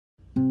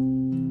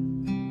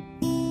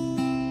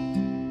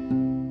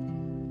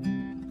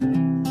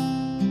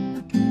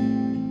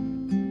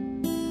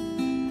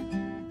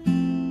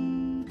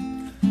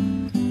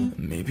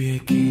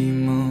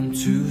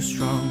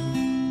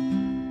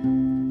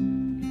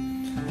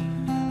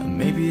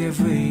Maybe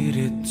I've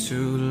waited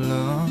too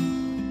long.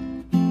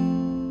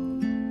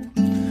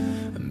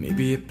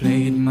 Maybe I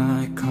played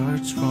my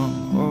cards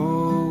wrong.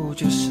 Oh,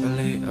 just a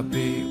little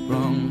bit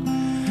wrong.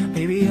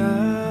 Maybe I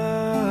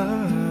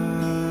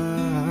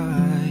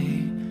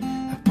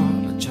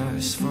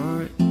apologize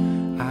for it.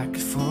 I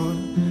could fall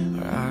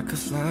or I could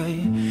fly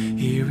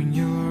here in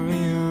your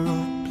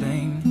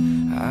aeroplane.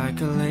 I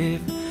could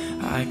live,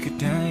 I could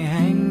die.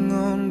 Hang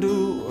on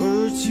to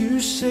words you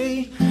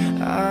say.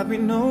 I've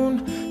been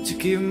known to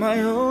give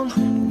my all,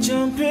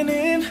 jumping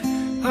in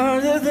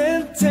harder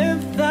than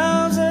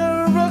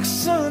 10,000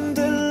 rocks on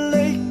the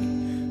lake.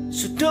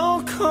 So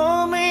don't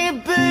call me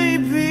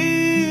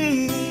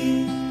baby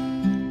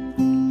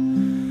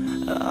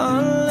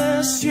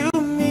unless you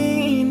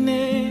mean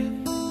it.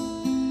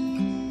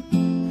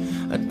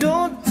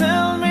 Don't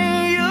tell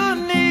me you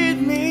need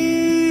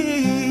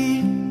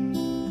me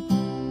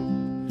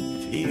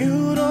if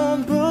you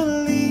don't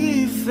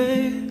believe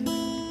it.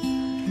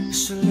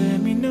 So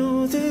let me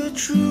know the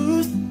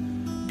truth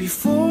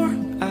before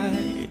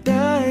I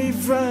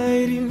dive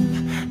right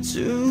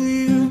into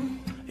you.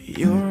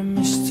 You're a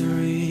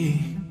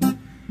mystery.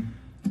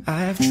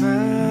 I've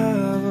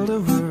traveled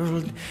the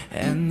world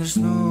and there's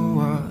no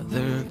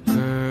other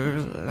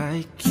girl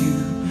like you.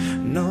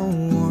 No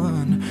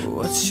one.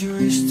 What's your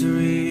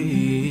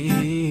history?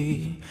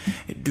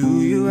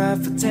 Do you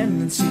have a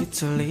tendency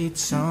to lead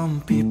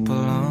some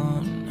people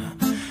on?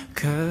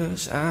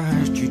 'Cause I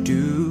heard you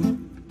do.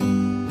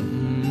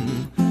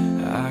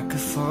 I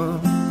could fall,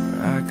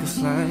 I could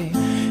fly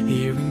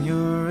here in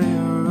your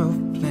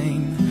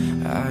aeroplane.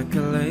 I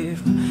could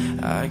live,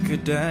 I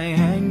could die.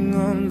 Hang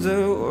on the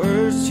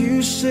words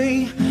you say.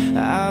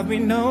 I've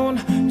been known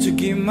to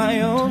give my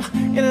all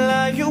and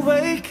lie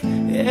awake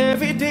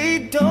every day.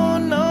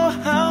 Don't know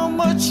how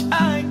much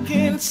I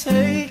can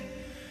take.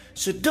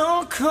 So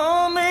don't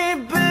call me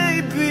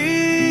baby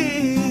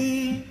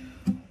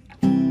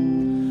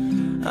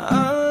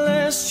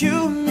unless you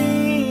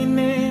mean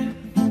it.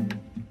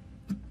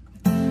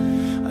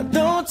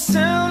 Don't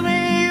tell me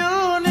you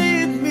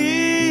need me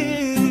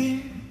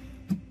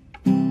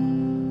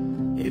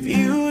if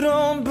you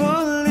don't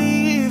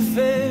believe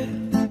it.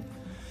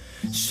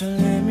 So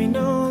let me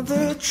know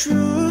the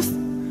truth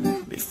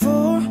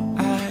before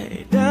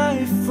I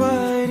dive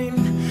right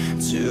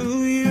into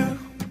you.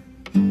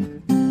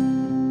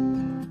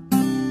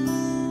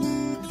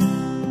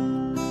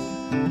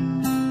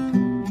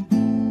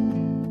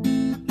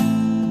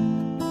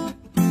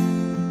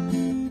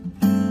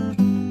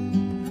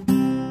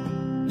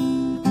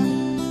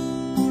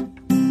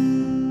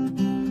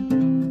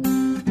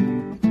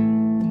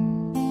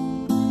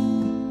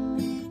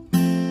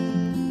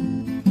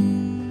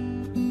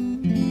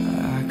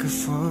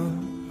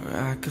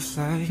 I could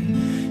fly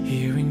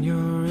here in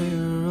your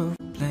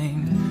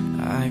aeroplane.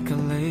 I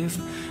could live,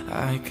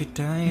 I could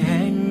die.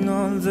 Hang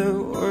on the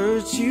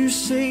words you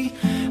say.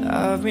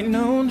 I've been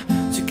known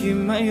to give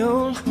my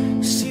all,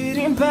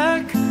 sitting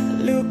back,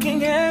 looking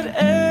at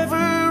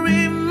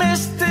every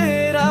mess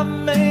that I've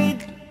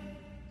made.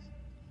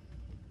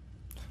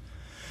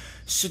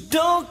 So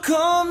don't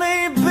call me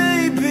baby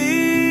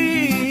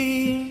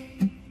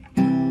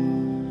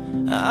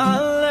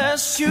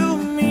unless you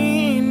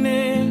mean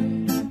it.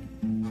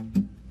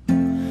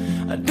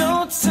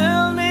 Don't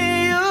tell me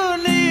you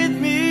need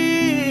me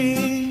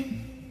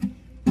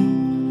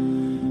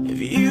if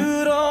you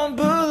don't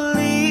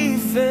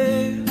believe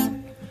it.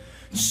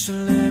 So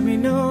let me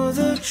know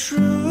the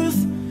truth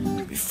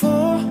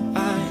before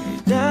I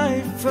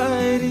dive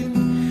right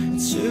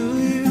into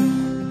you.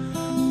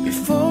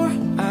 Before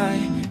I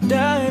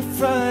dive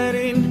right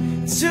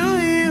into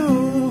you.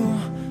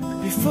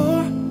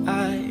 Before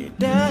I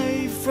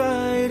dive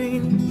right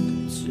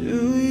into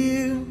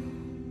you.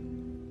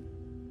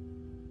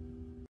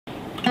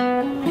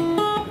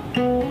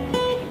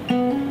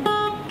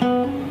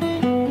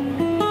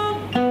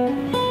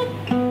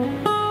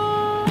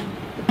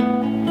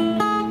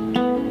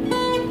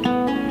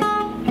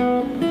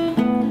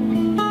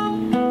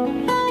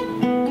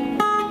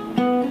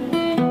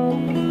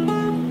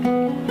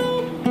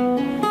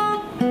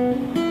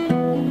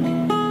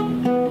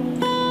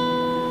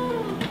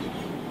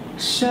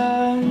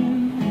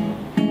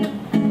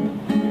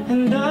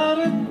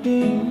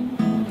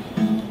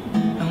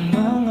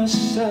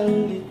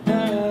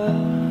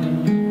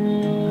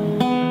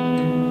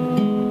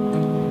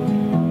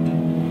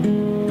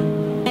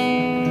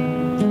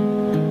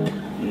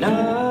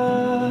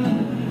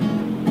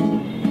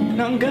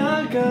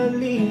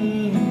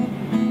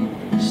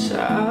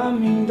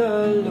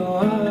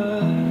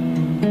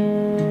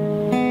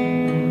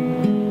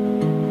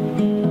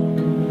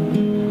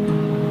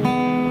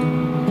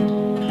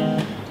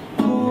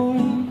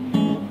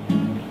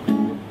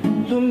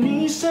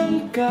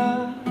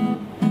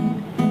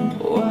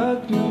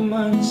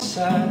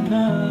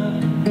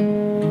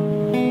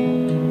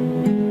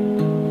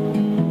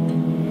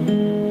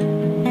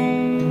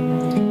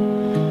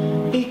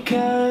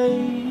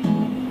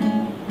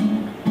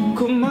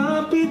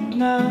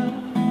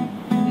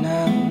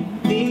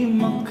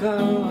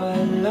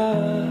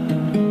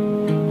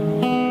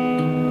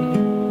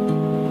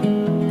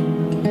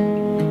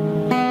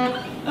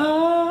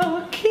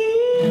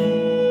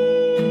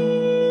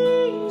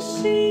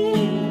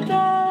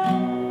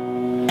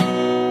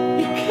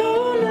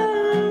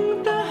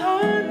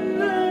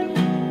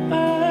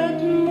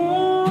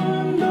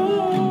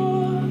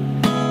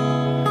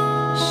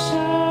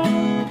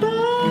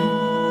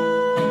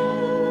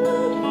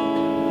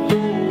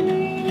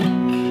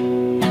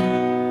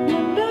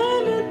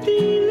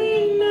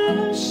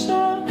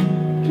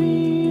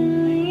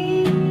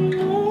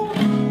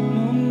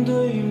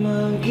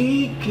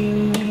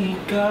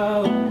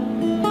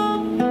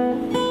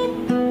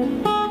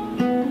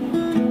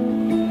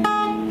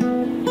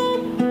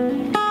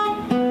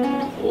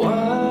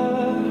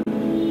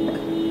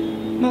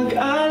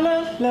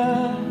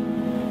 mag-alala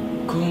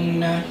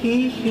kung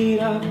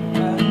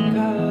nahihirapan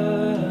ka.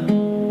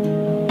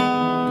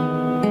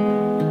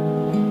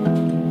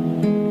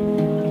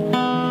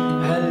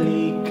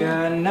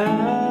 Halika na,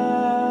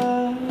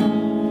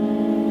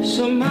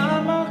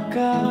 sumama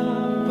ka,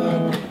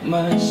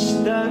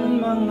 pagmasdan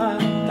mga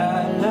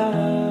tala.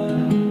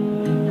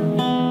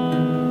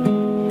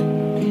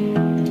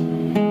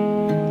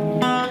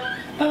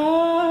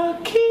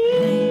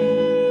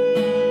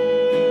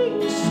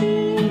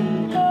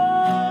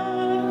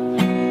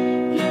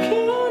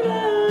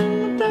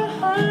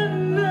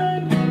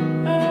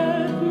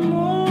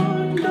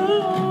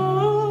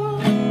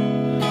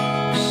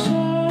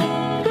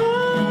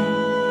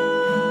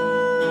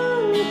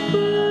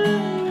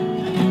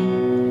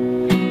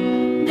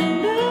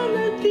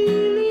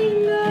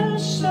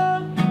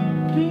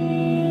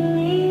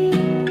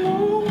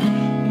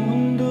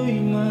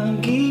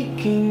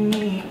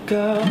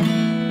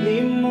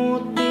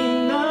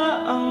 Limutin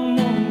na ang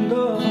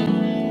mundo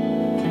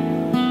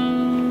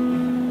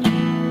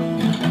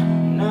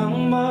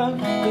nang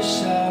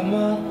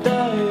magkasama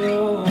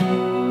tayo.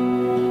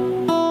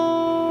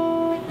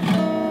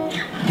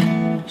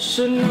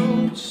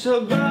 Sunod sa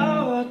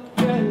bawat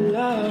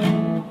galaw,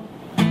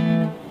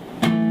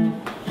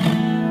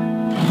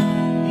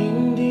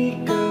 hindi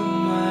ka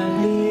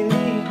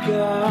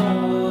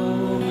maliligaw.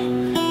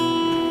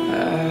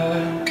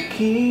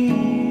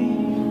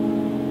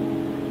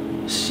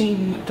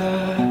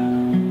 Sinta,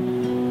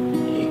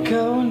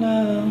 ikaw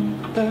ng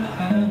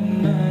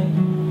tahanan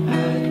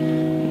at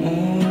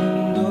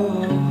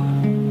mundo.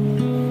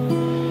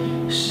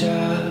 Sa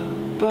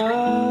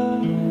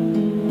pagbalik,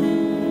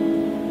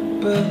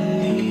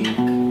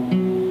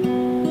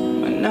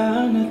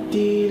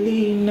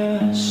 mananatili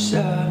na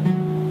sa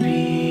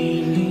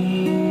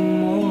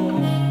piling mo.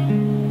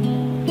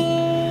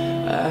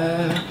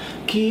 Aking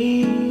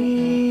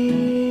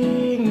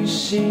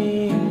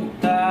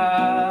sinta,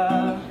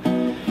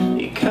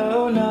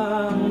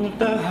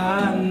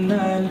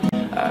 tahanan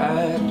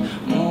at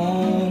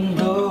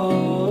mundo.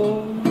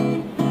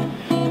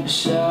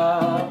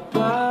 Sa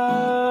pagbalik,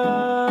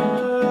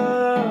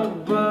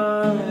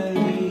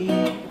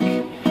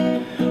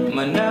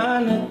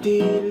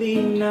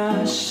 mananatili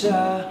na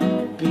sa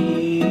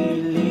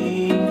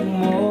piling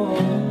mo.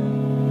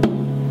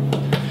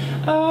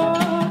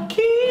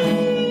 Aking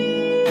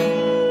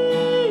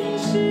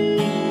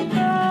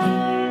sinta,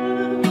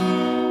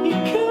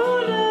 ikaw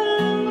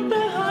ng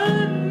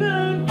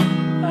tahanan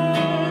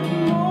at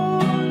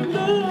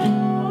mundo.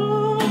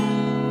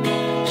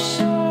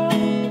 Sa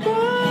pagbalik,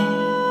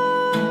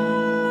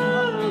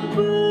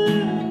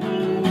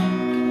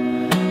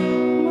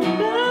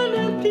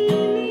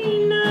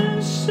 mananatili na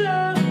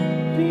sa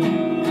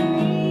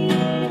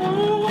piling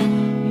mo.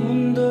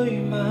 Mundo'y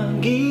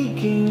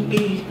magiging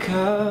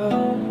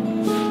ikaw.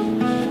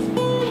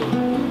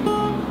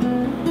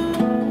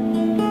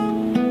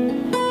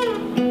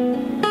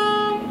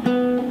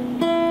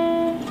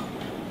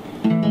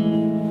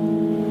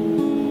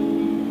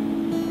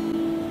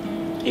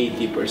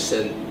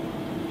 %.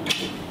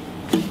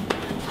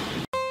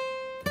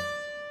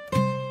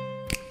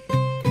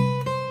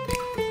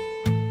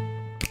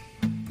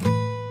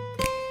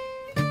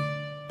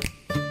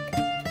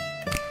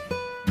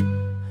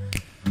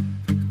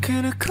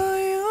 Can I call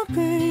you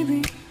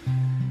baby?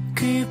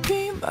 Can you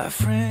be my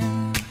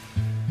friend?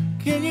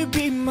 Can you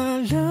be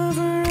my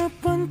lover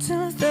up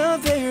until the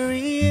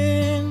very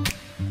end?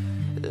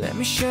 Let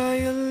me show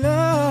you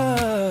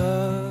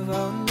love,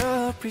 I'll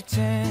not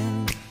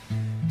pretend.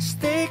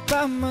 Stick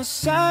by my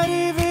side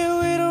even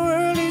when the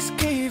world is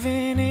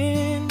caving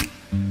in.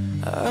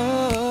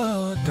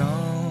 Oh,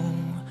 don't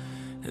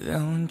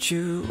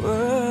you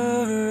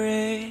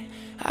worry,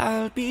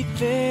 I'll be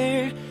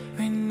there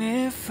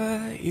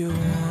whenever you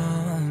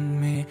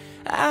want me.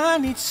 I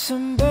need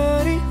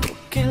somebody who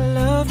can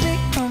love me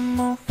on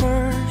my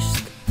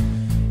worst.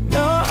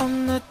 No,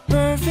 I'm not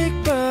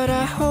perfect, but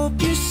I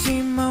hope you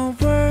see my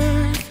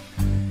worth.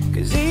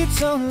 Cause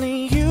it's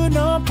only you,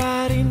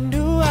 nobody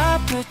knew I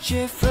put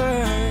you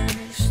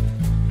first.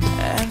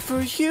 And for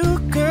you,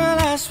 girl,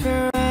 I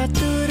swear I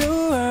do the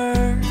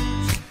worst.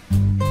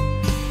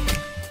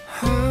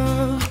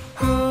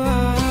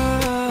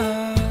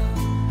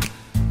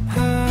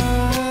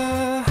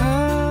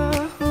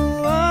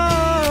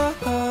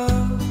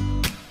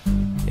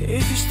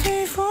 If you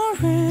stay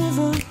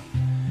forever,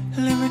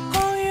 let me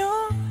hold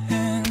your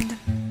hand.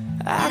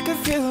 I can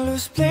feel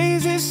those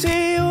places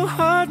in your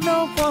heart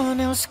no one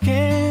else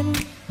can.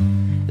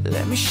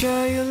 Let me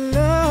show you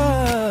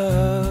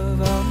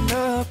love, I'll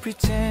not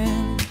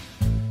pretend.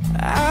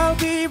 I'll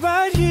be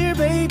right here,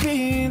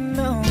 baby,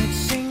 no, it's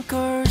sink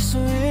or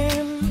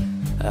swim.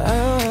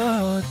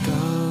 Oh,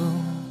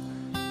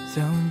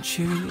 don't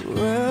you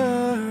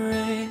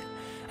worry,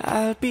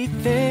 I'll be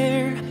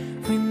there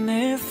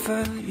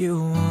whenever you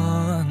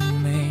want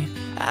me.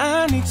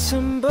 I need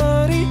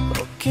somebody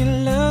who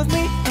can love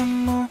me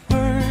on my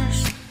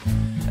worst.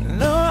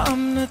 No,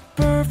 I'm not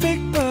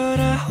perfect, but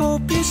I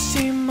hope you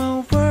see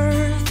my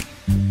worth.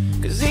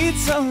 Cause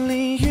it's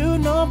only you,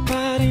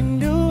 nobody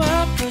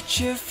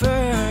you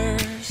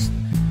first.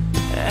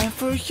 And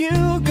for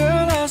you,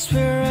 girl, I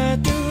swear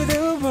I'd do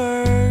the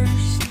worst.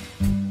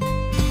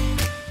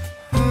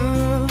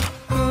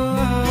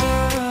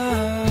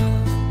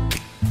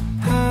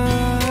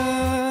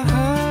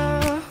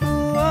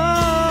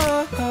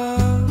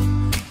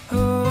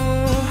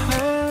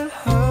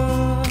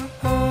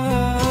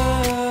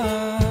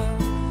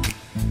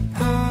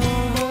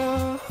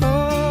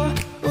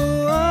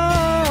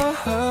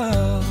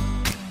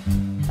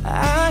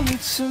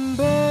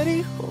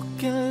 Somebody who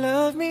can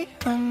love me,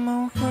 I'm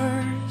my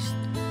worst.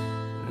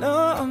 No,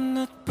 I'm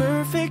not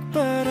perfect,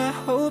 but I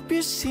hope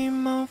you see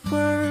my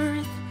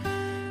worth.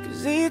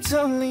 Cause it's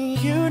only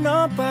you,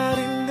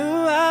 nobody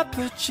knew I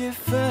put you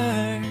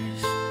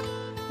first.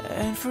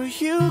 And for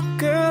you,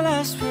 girl,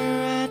 I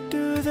swear I'd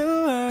do the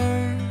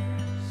worst.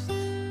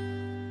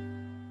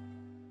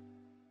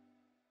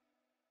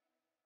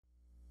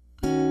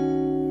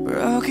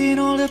 Broken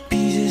all the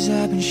pieces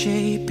I've been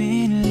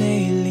shaping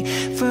lately,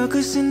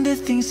 focusing the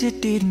things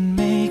that didn't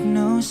make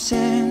no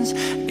sense.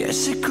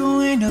 Guess that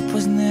growing up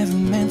was never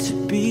meant to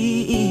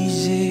be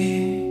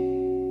easy.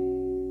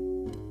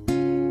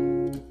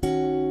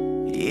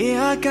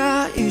 Yeah, I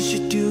got used to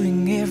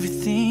doing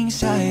everything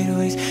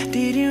sideways.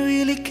 Didn't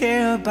really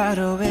care about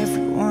how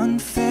everyone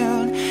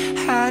felt,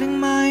 hiding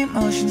my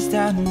emotions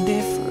down in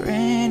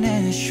different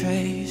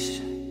ashtrays.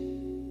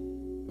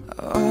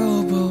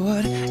 Oh, but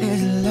what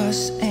is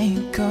lost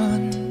ain't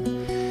gone.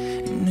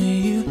 No,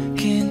 you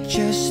can't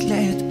just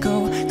let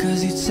go,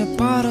 cause it's a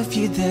part of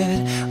you that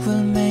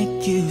will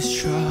make you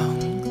strong.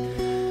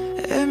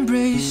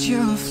 Embrace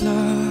your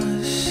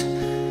flaws.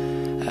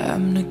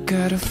 I'm not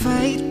gonna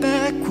fight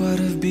back what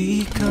I've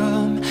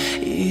become.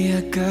 Yeah,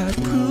 I got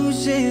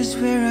bruises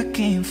where I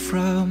came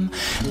from,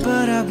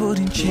 but I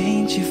wouldn't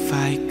change if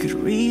I could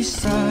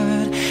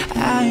restart.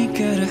 I ain't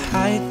gotta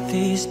hide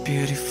these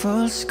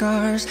beautiful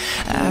scars.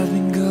 I've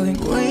been going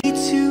way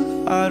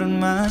too hard on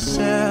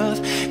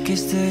myself.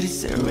 Guess that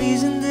it's the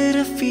reason that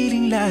I'm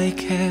feeling like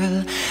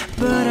hell,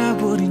 but I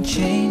wouldn't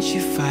change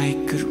if I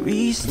could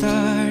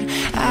restart.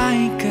 I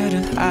ain't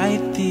gotta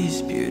hide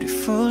these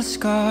beautiful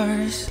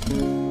scars.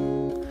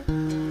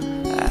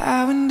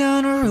 I went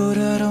down a road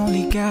that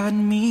only got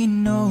me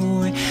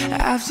nowhere.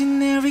 I've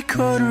seen every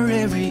corner,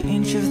 every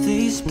inch of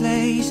this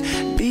place.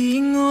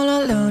 Being all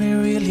alone, it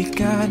really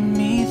got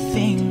me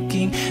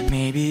thinking,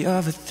 maybe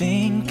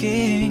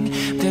overthinking,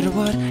 that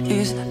what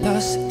is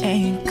lost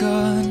ain't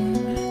gone.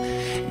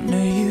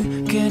 No,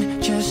 you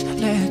can't just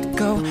let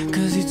go,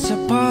 cause it's a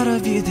part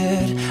of you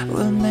that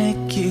will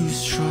make you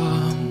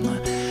strong.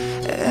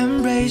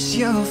 Embrace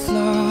your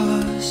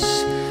flaws.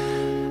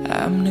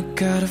 I'm not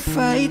gonna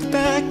fight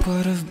back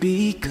what I've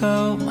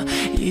become.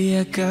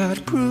 Yeah, I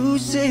got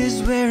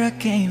bruises where I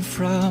came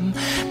from,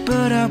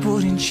 but I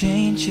wouldn't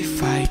change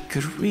if I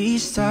could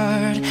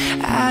restart.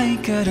 I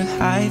ain't gotta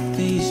hide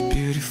these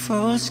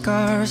beautiful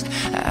scars.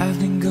 I've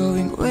been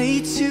going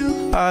way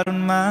too hard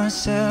on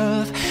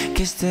myself.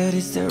 Guess that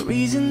is the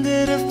reason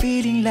that I'm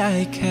feeling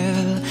like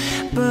hell,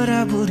 but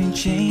I wouldn't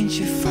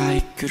change if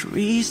I could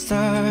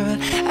restart.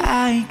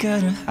 I ain't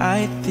gonna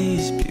hide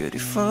these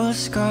beautiful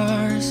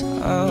scars.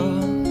 Oh,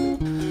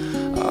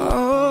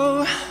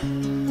 oh,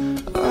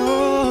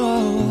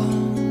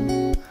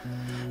 oh,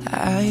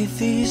 hide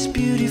these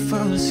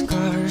beautiful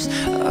scars.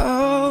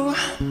 Oh,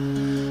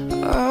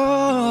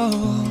 oh,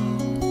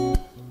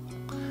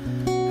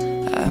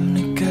 I'm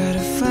not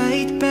gonna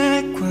fight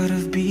back what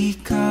I've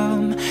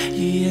become.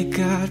 Yeah, I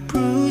got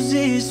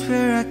bruises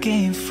where I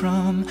came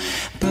from,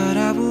 but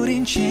I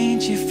wouldn't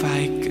change if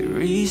I could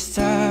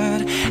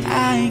restart.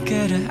 I ain't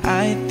gotta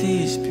hide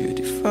these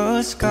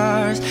beautiful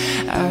scars.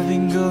 I've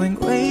been going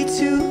way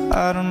too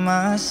hard on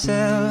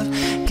myself.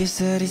 Guess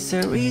that is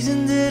the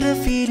reason that I'm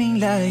feeling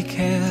like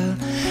hell,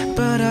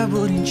 but I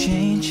wouldn't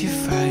change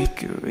if I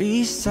could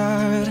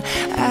restart.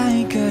 I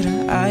ain't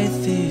gotta hide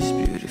these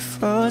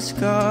beautiful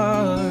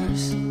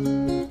scars.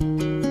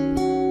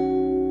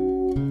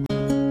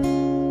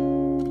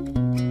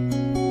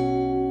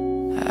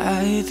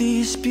 Hide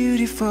these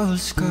beautiful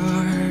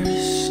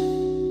scars.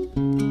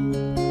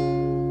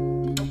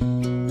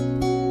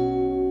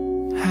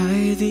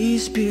 Hide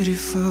these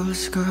beautiful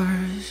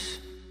scars.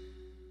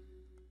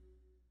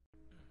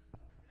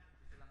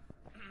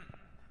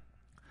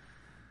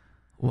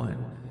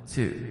 One,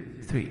 two,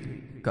 three,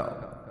 go.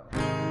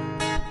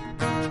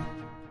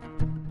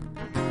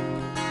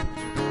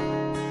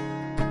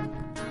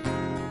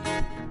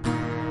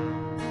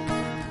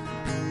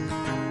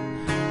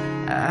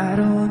 I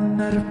don't want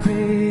another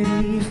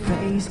pretty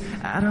face.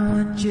 I don't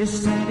want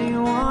just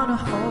anyone to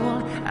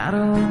hold. I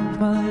don't want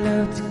my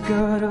love to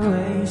go to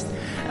waste.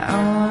 I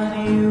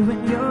want you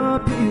and your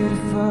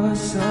beautiful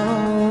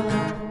soul.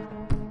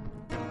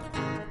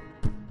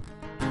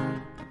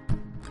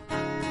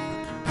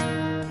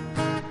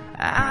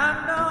 I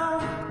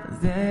know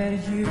that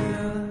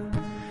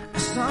you're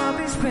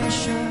something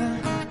special.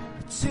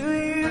 To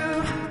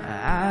you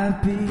I'll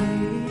be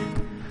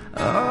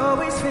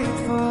always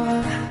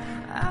faithful.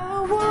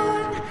 I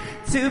want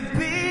to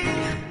be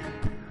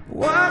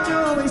what you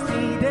always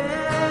needed.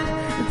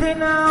 Then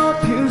I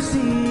hope you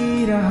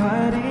see the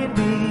heart in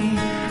me.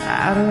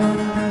 I don't want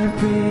another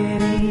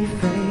pretty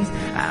face.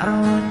 I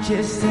don't want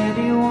just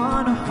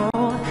anyone to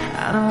hold.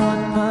 I don't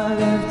want my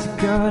love to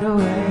go to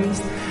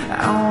waste.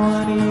 I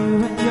want you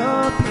and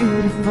your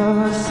beautiful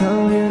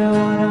soul. You're the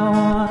one I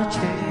wanna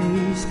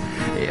chase.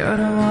 You're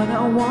the one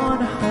I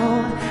wanna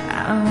hold.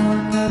 I don't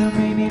want another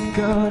minute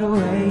go to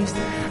waste.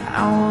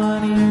 I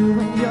want you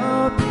and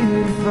your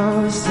beautiful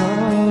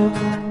soul.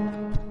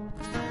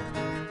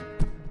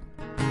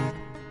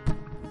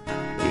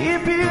 Your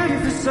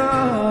beautiful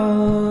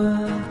soul,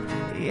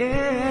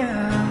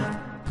 yeah.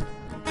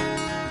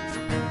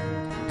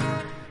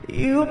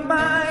 You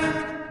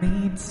might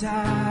need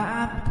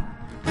time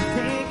to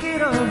think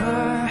it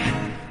over,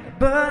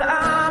 but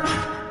I'm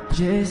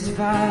just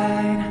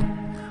fine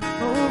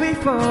moving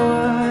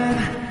forward.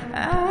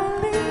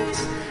 At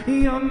least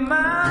you're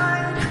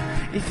mine.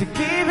 If you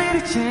give it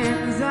a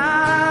chance,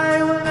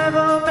 I will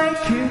never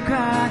make you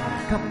cry.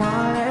 Come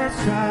on, let's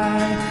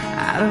try.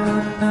 I don't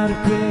want another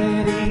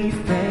pretty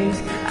face.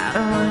 I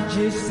don't want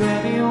just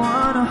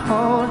anyone to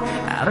hold.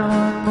 I don't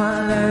want my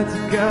love to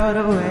go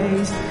to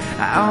waste.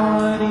 I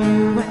want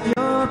you and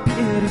your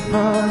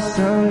beautiful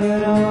soul.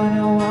 You're the one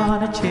I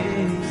wanna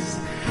chase.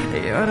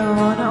 You're the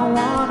one I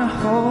wanna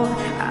hold.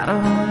 I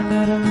don't want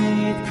another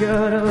minute go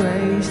to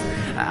waste.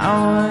 I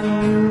want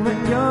you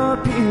and your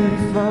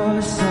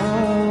beautiful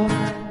soul.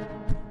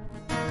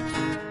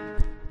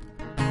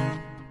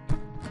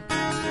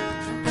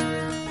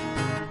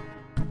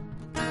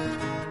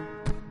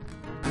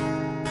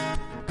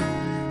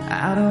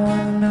 I don't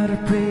want another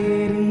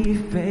pretty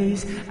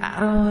face. I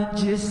don't want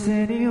just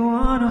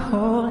anyone to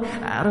hold.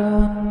 I don't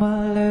want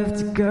my love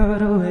to go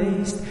to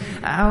waste.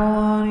 I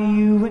want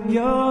you and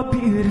your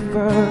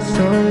beautiful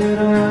soul. You're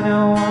the one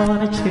I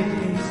wanna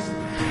chase.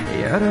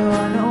 You're the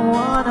one I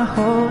wanna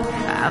hold.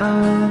 I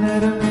don't want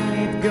another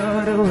minute go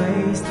to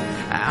waste.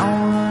 I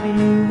want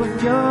you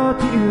and your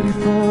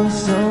beautiful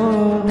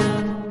soul.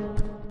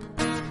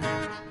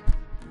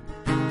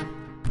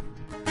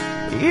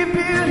 Your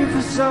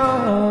beautiful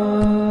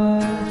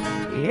soul,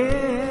 yeah,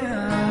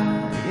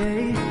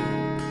 yeah.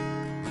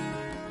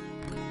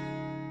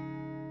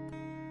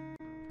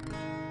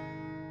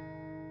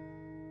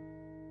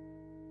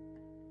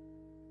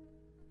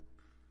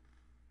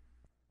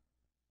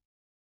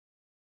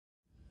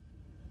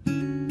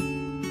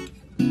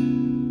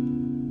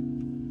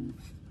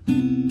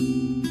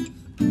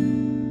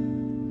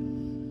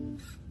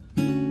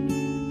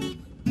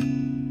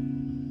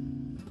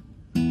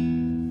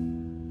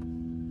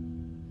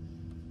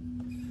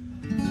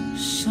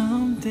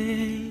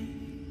 Someday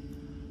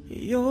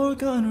you're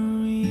gonna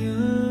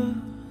realize.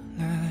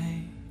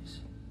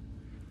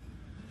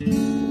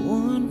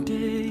 One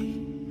day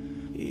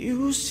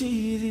you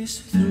see this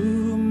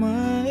through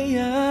my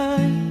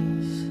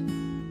eyes.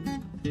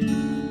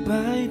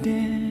 By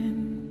then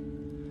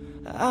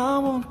I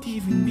won't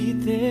even be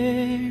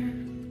there.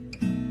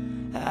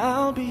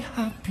 I'll be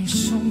happy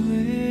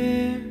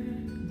somewhere,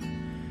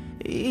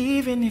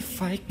 even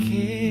if I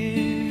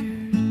care.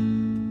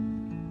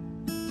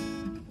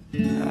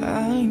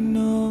 I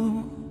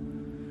know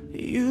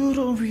you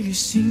don't really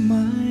see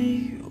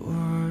my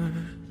worth.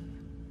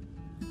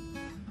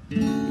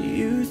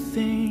 You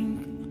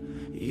think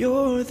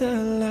you're the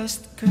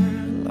last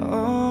girl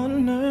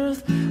on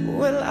earth.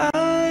 Well,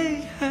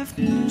 I have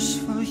news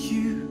for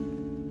you.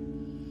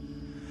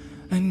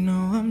 I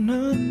know I'm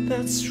not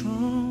that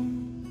strong,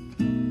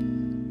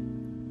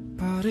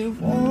 but it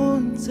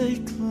won't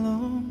take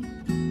long.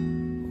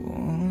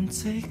 Won't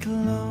take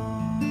long.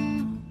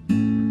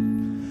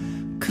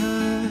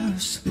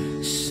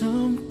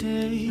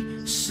 Someday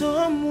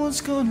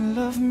someone's gonna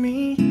love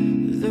me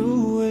the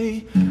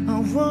way I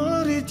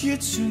wanted you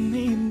to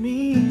need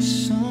me.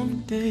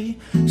 Someday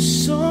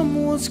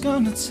someone's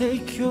gonna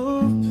take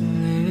your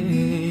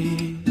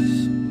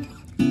place.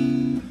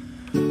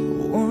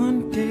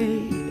 One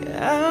day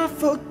I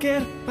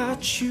forget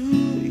about you.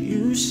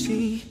 You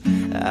see,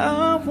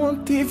 I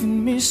won't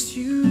even miss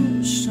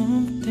you.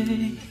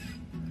 Someday,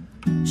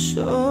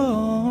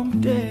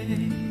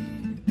 someday.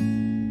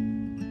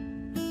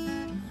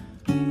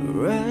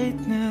 Right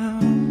now,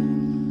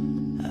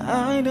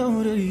 I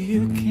know that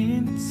you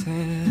can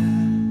tell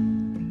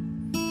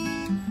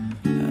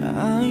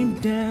I'm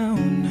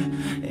down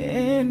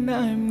and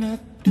I'm not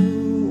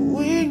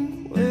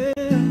doing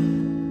well.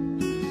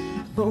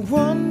 But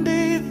one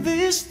day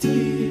these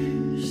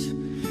tears,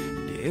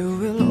 they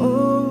will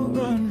all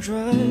run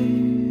dry.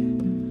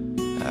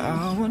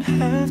 I won't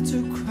have to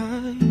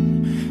cry,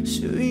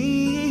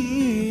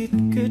 sweet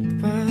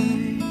goodbye.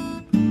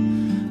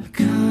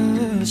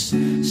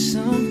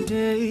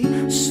 Someday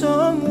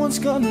someone's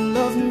gonna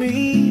love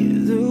me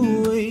the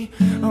way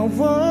I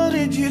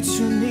wanted you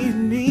to need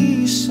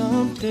me.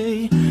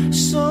 Someday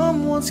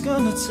someone's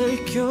gonna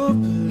take your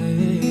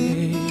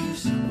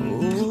place.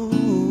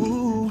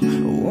 Ooh,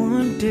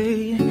 one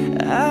day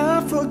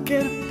I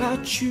forget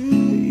about you.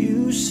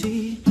 You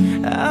see,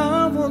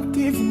 I won't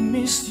even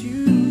miss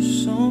you.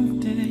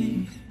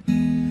 Someday,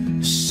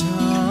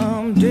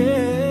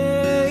 someday,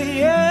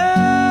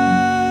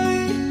 yeah.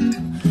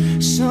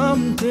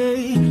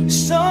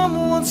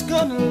 someone's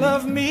gonna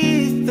love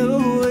me the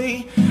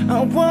way I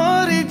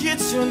wanted you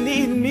to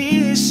need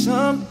me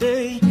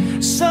someday.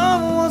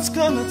 Someone's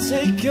gonna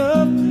take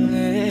your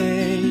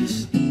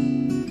place.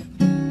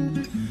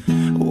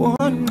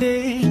 One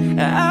day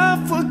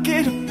I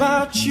forget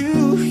about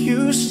you,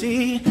 you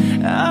see.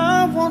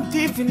 I won't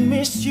even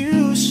miss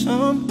you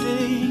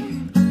someday.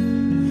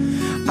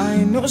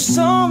 I know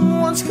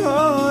someone's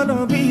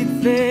gonna be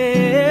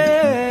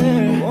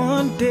there.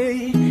 One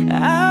day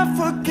I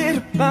forget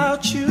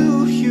about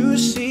you, you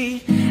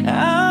see.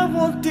 I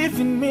won't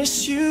even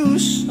miss you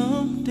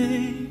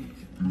someday.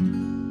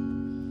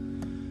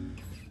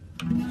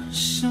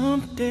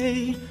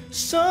 Someday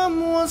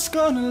someone's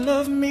gonna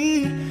love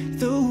me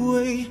the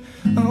way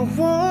I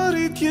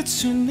wanted you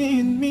to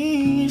need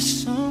me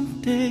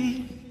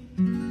someday.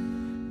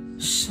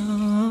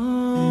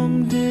 Someday.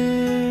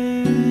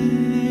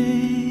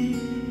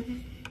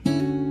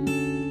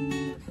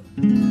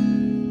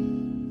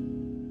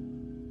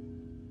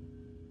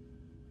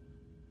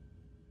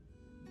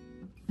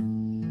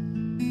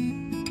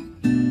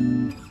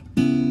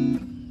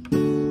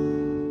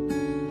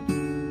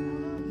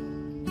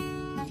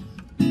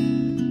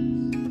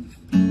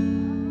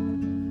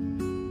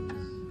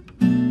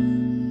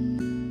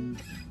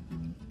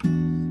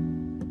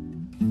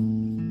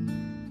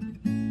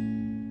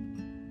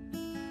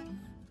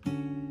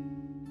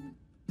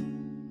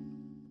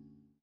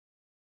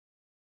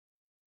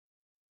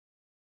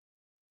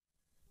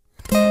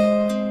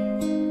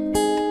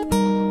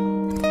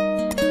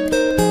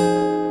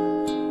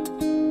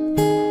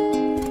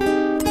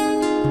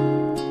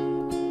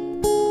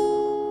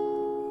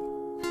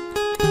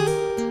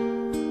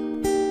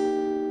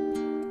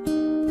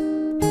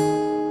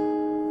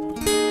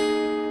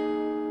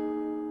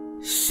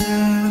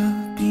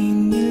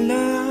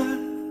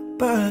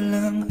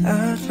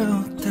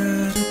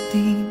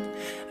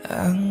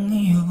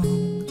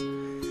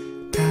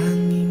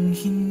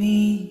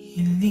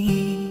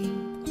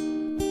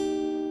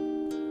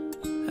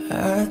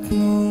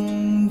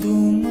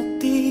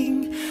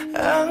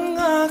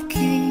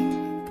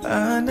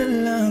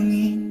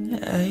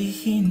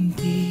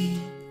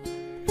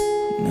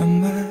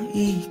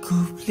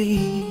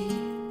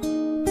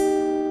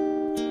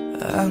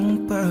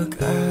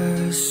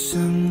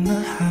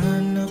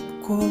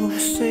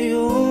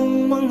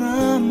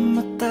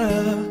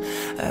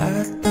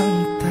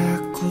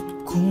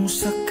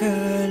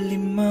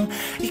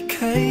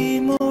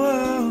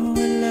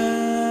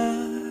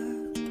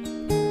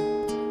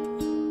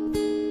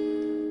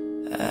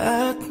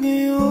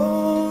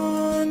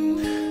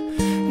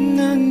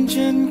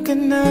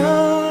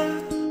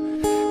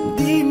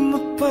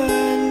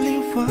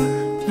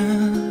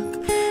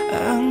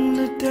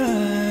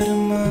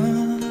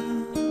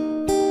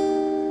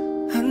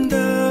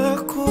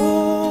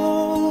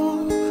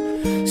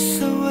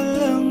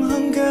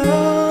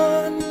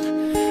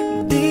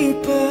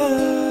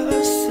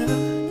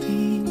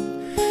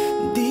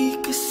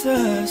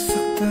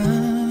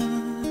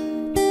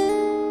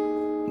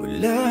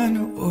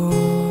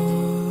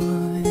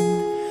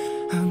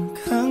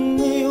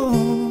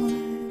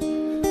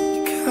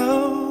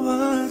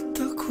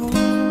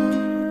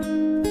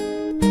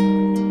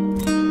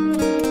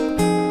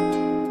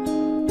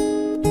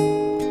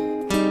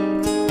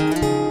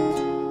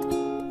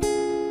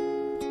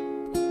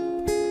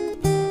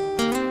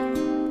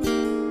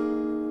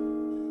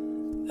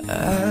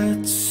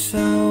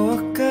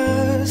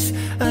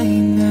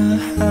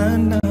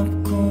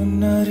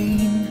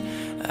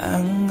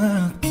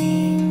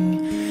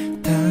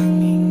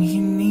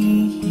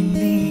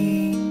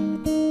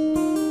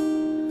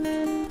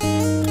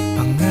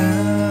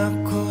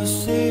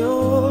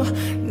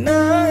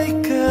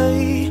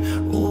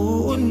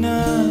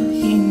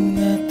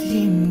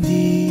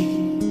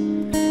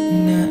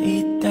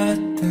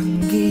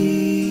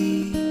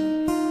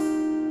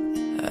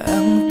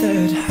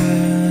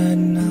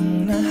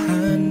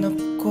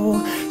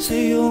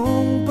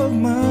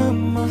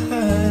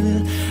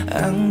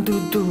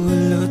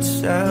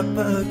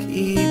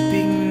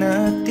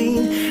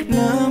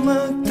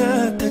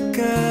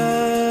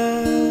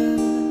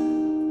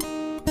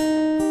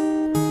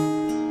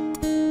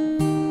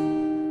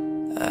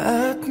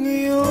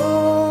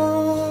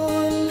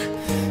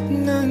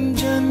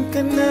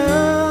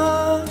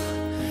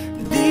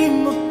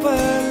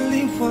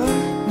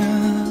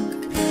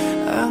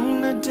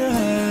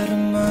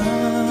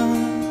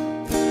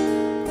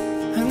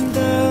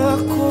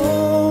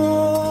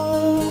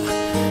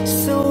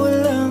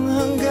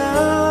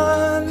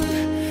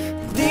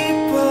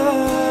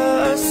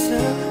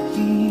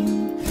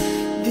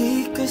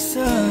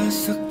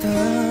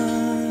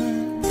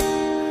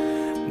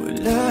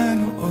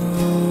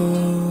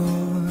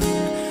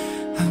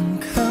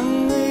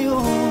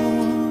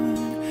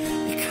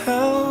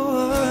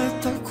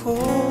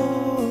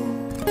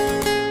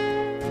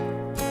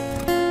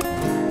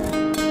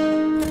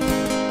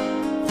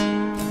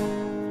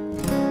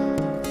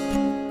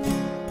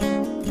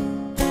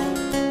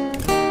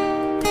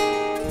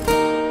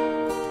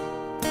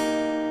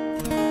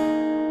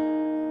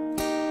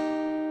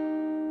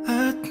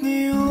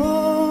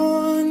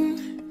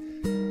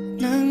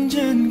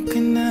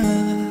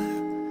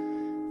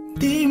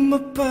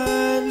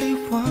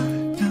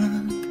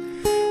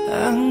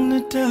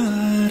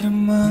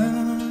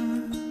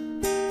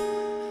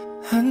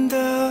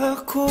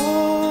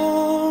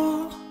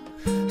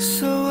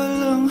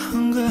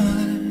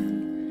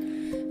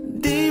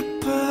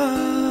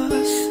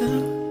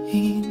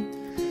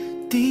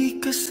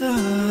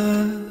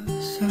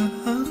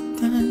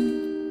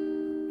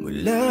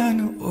 Mula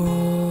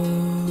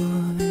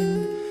noon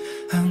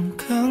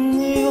hanggang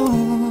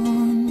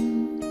ngayon,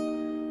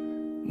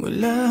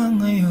 mula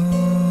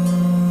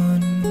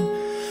ngayon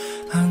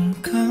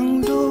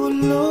hanggang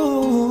dulo,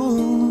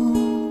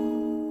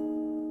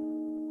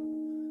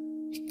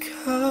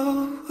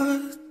 ikaw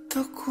at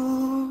ako.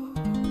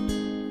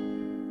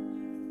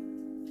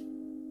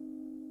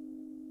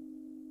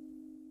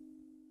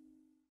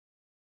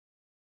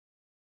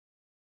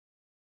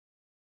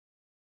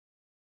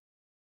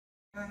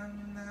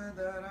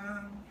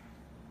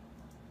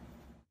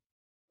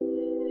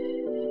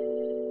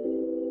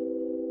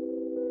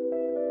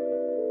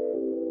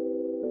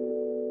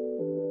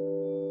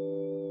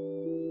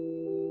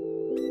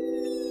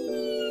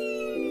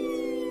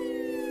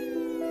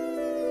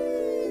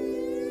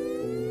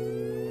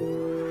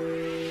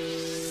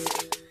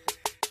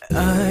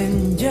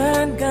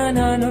 Andyan ka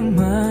na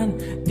naman,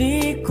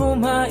 di ko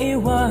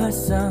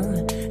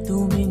maiwasang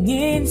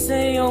tumingin sa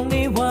iyong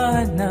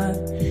liwanag.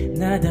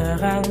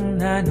 Nadarang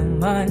na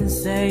naman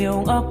sa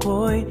iyong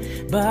apoy,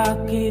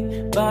 bakit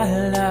ba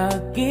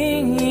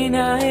laging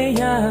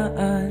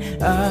hinahayaan?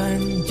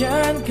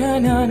 Andyan ka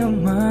na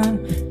naman,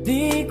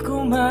 di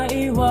ko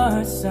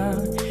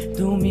maiwasang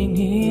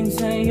tumingin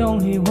sa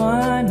iyong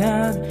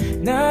liwanag.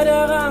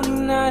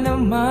 Nadarang na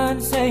naman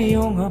sa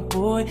iyong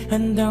apoy,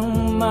 handang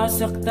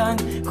masaktan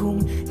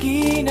kung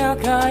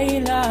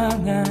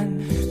kinakailangan.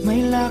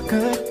 May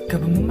lakad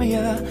ka ba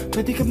mamaya?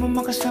 Pwede ka ba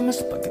makasama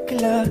sa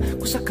pagkakila?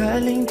 Kung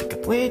sakaling di ka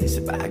pwede sa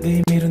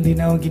bagay, meron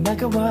din akong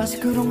ginagawa.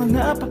 Siguro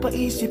nga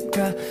napapaisip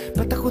ka,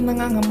 ba't ako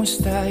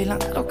nangangamusta?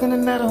 Ilang araw ka na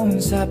naroon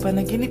sa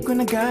panaginip ko,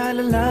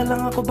 nag-aalala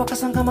lang ako baka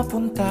saan ka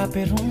mapunta.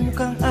 Pero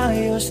mukhang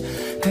ayos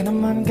ka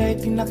naman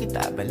kahit di na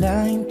kita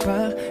balahin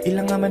pa.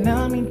 Ilang naman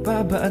namin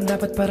pa ba ang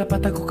dapat para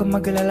patago ka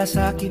mag-alala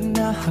sa akin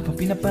na habang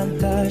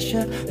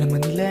pinapantasya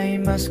laman nila ay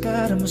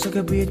maskara mo sa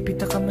gabi at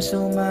pita ka mo sa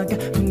umaga.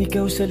 Kung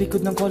ikaw sa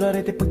likod ng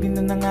kolorete pag di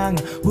na nanganga,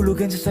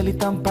 hulugan sa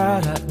salitang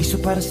para iso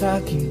para sa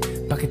akin.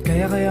 Bakit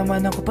kaya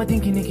man ako pa din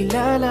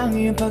kinikilala ang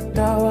iyong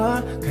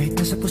pagtawa? Kahit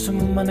nasa puso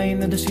mo man ay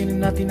nadasinin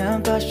natin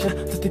ang kasya.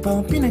 Dati pa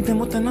ang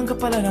pinagdamutan ng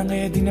kapalaran,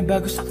 kaya di na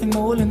bago sa akin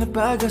maulan na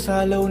baga.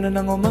 Sa alauna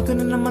ng umaga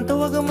na naman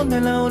tawagan mo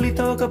na lang ulit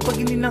ako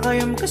kapag hindi na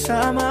kaya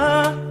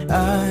makasama.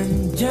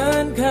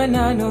 Andyan ka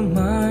na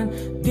naman,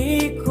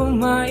 di ko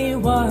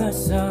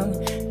maiwasang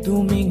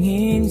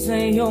tumingin sa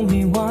iyong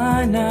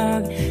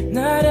liwanag.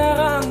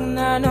 Nadarang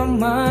na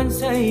naman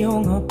sa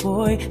iyong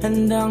apoy,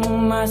 handang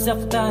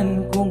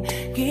masaktan kung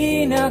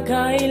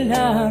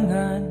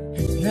kinakailangan.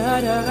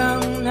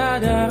 Nadarang na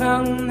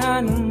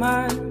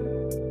naman,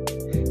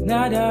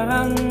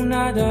 nadarang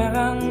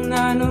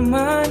na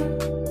naman,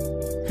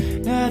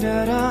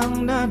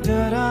 Nadarang na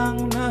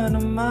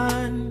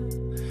naman,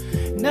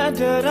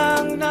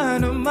 nadarang na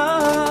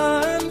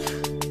naman.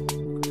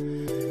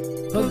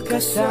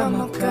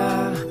 Pagkasama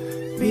ka,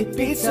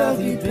 bit-bit sa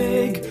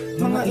bibig,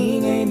 mga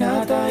ingay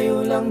na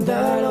tayo lang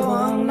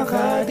dalawang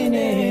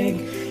nakadinig.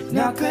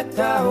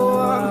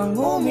 Nakatawang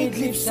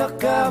umidlip sa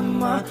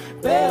kama,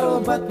 pero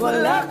ba't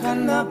wala ka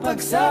na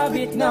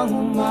pagsabit ng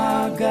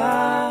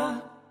umaga?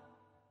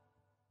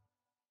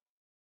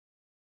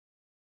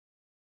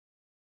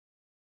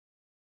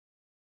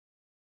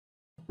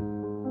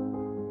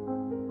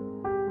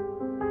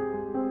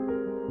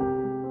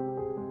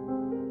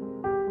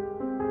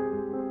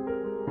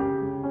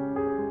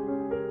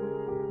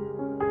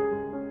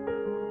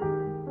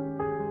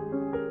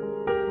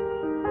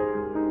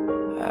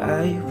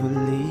 I will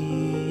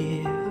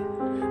leave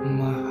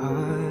my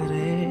heart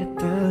at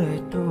the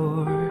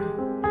door.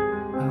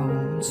 I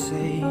won't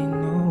say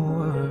no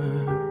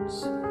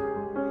words.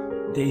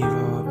 They've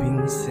all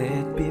been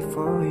said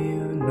before,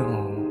 you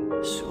know.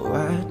 So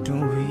why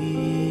don't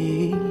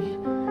we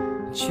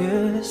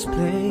just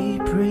play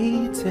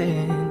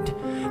pretend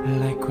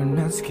like we're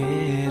not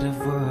scared of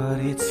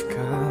what it's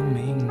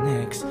coming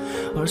next,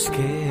 or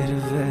scared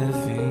of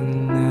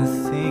having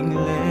nothing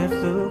left.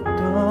 Look,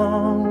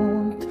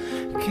 don't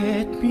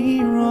get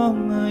me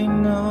wrong, I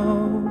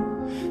know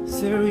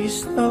there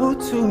is no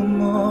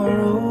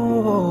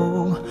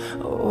tomorrow.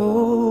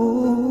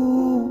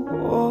 Oh,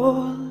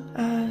 all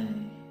I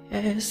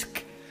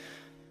ask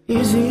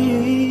is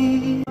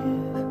if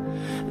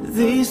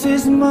this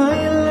is my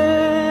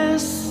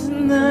last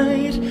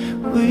night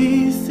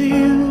with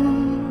you.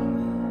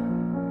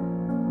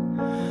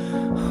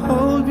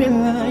 Hold me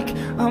like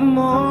I'm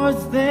more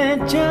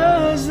than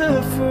just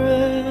a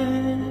friend.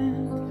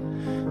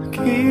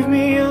 Give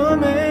me a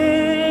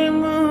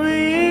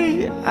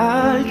memory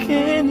I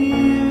can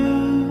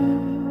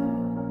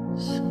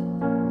use.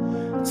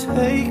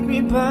 Take me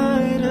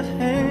by the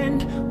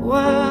hand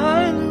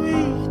while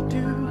we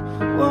do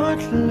what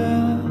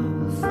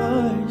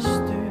lovers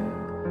do.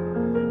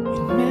 It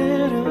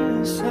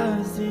matters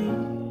as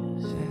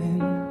these.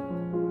 And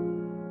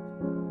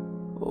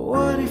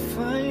what if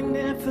I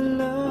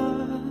never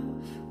love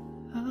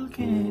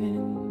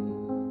again?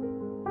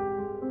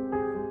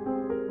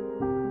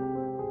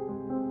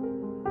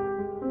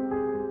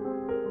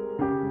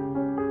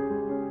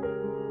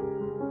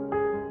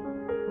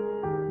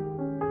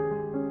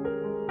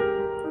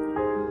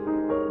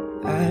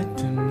 I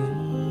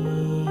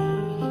don't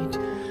need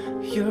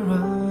your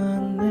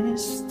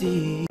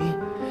honesty.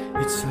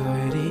 It's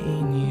already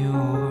in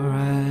your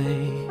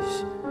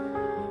eyes,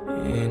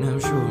 and I'm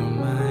sure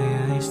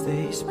my eyes,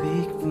 they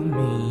speak for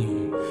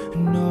me.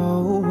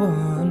 No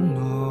one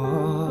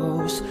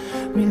knows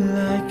me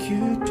like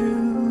you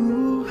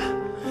do,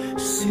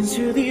 since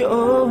you're the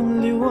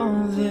only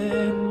one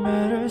that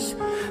matters.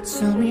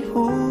 Tell me,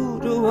 who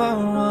do I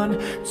run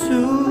to?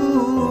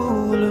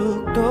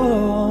 Look,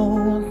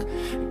 don't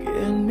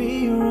get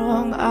me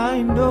wrong,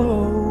 I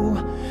know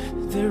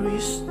there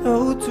is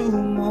no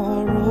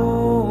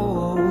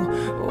tomorrow.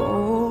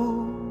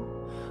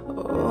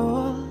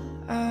 All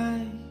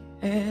I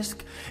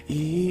ask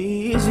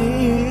is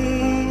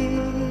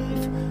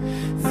if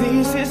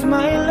this is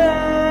my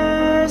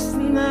last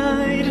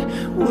night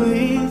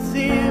with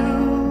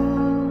you,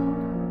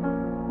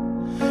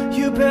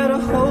 you better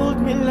hold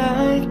me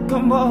like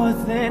I'm more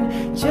than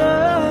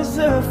just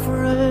a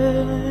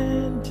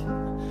friend.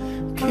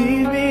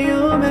 Give me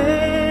a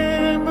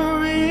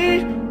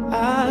memory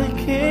I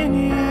can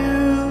use.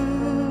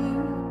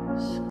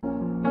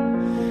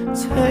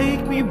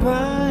 Take me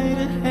by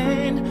the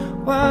hand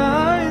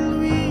while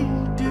we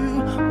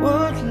do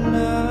what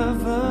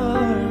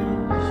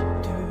lovers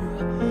do.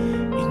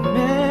 It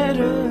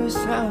matters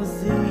how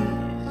these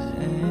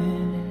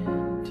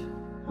end.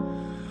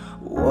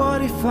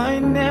 What if I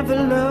never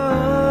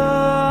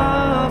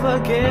love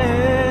again?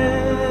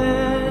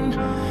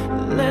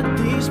 Let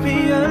this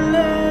be a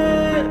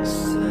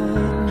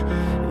lesson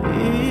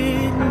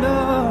in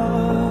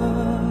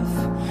love.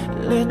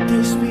 Let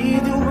this be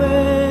the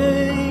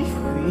way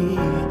we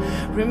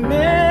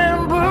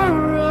remember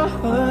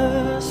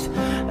us.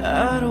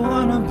 I don't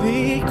wanna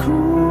be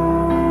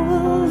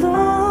cruel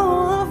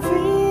or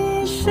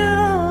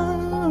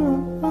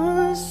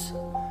vicious.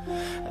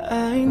 I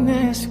ain't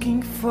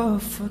asking for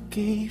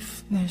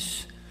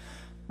forgiveness.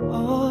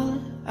 All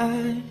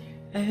I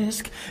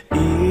ask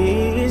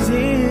is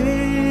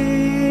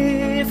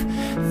if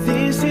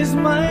this is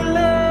my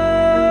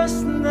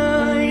last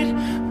night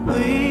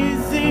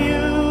with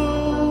you,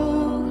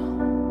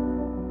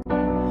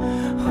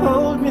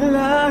 hold me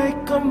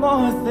like I'm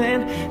more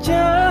than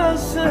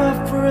just a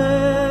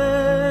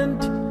friend.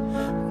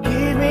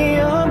 Give me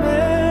a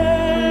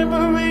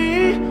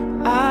memory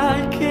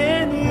I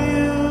can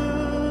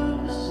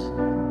use.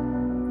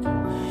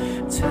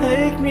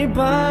 Take me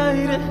by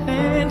the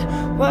hand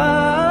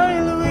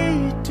while we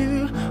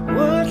do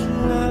what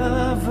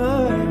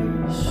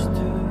lovers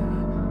do.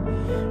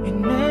 It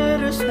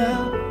matters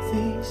how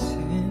these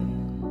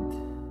end.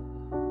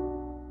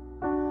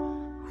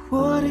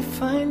 What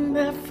if I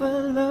never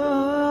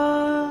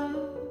love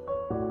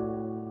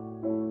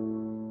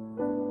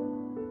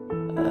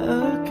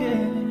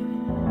again?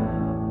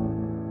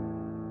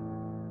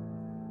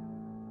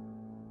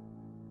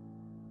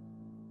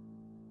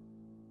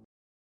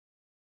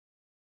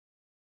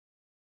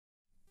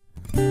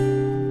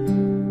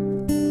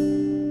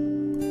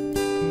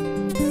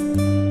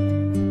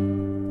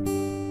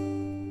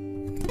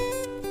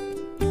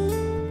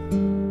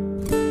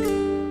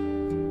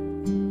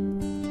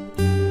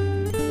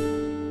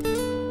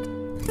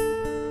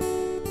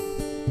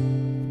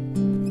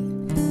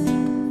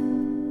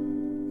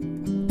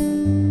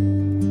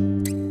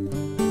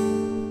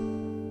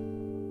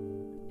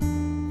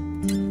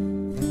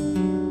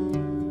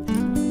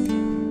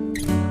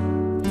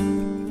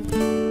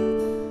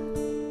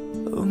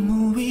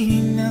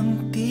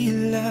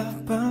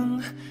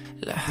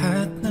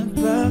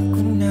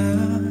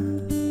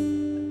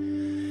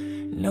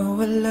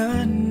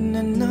 Nawala na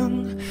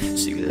nang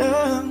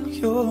siglang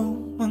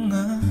iyong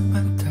mga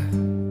mata.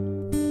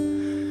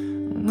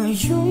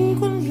 Ngayon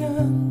ko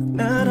lang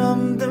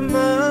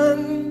naramdaman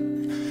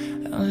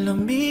ang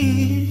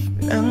lamig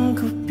ng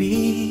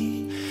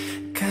gabi.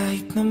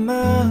 Kahit na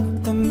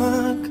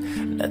magdamag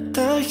na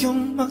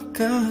tayong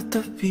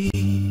magkatabi,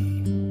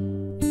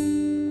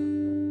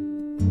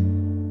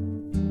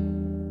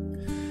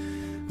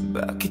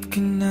 bakit ka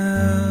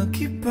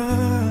nag-iba?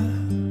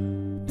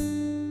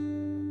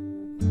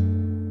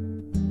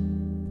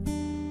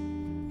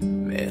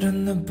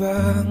 Meron na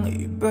bang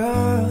iba?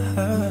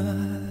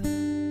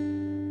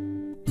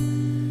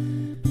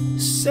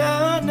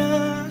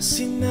 Sana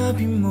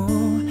sinabi mo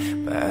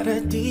para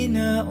di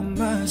na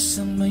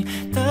umasang may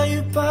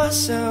tayo pa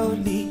sa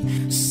uli.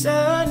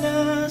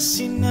 Sana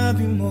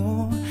sinabi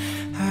mo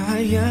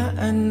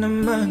hayaan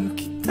naman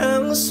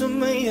kitang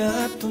sumaya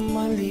at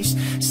umalis.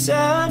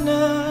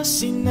 Sana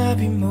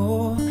sinabi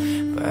mo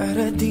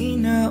para di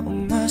na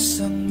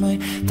umasang may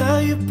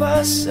tayo pa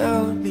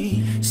sa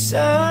uli.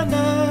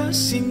 Sana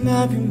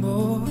sinabi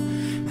mo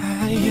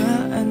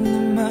hayaan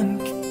naman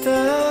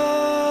kita.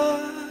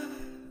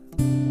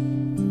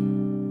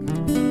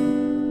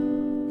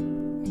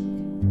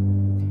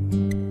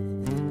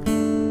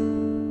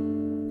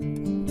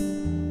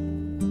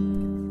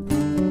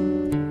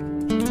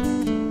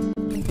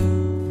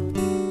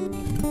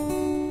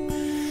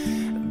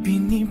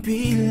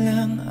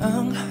 Binibilang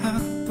ang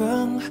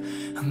hakbang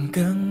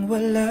hanggang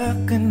wala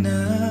ka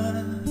na.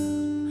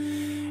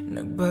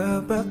 Nagbawa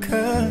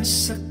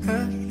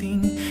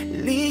sakaling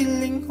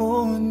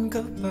lilingon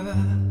ka pa,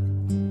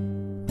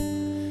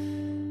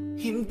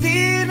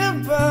 hindi na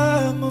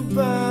ba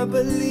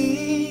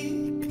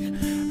mababalik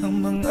ang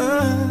mga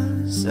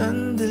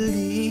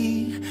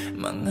sandali,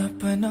 mga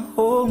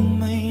panahong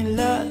may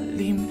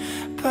lalim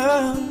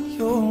pang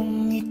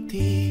iyong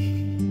ngiti?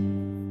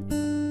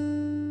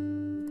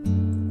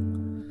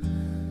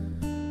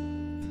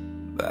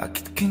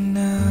 Bakit ka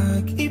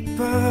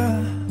nag-iba?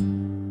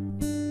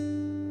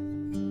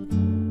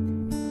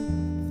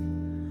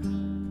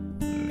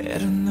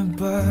 Meron na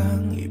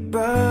bang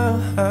iba?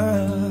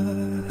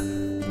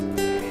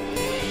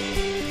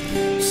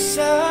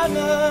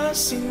 Sana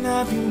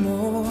sinabi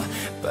mo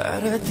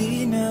para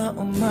di na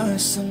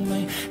umasang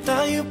may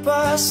tayo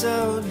pa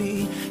sa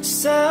uli.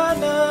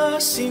 Sana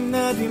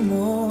sinabi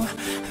mo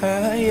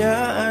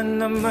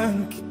hayaan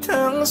naman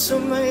kitang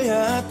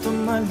sumaya at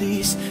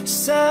umalis.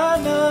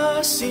 Sana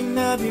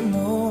sinabi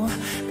mo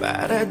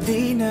para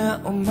di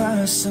na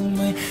umasang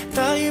may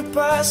tayo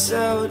pa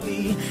sa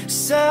uli.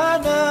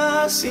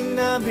 Sana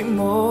sinabi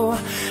mo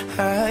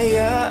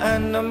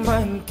hayaan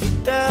naman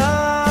kita.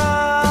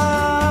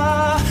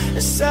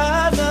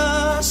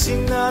 Sana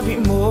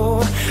sinabi mo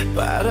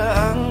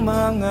para ang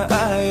mga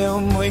ayaw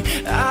mo'y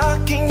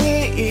aking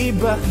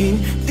iibahin.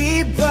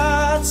 Di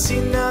ba't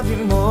sinabi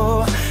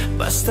mo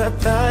basta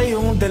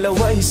tayong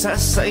dalawa'y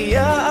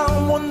sasaya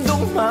ang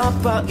mundong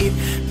mapait?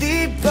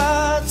 Di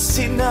ba't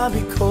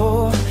sinabi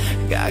ko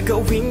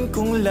gagawin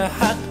kong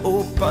lahat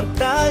upang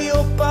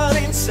tayo pa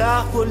rin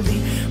sa huli?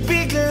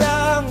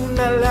 Biglang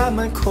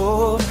nalaman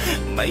ko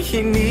may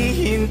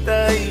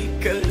hinihintay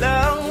ka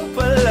lang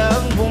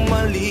palang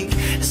bumalik.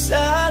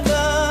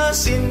 Sana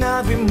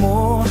sinabi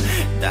mo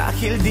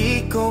dahil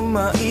di ko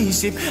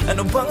maisip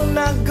ano bang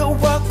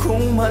nagawa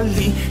kong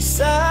mali.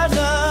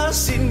 Sana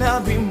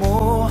sinabi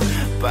mo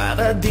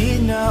para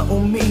di na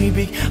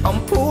umibig ang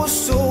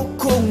puso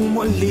kong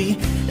muli.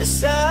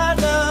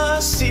 Sana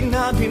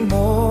sinabi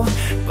mo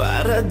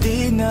para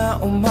di na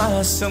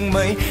umasang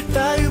may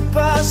tayo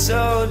pa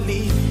sa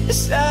uli.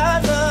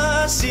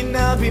 Sana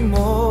sinabi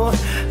mo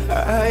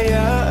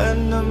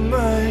hayaan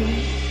naman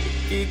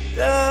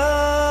kita.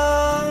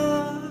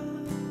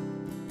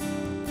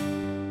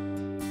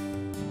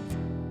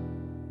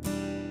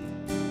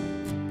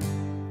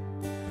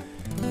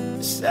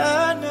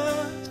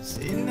 Sana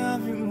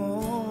sinabi mo.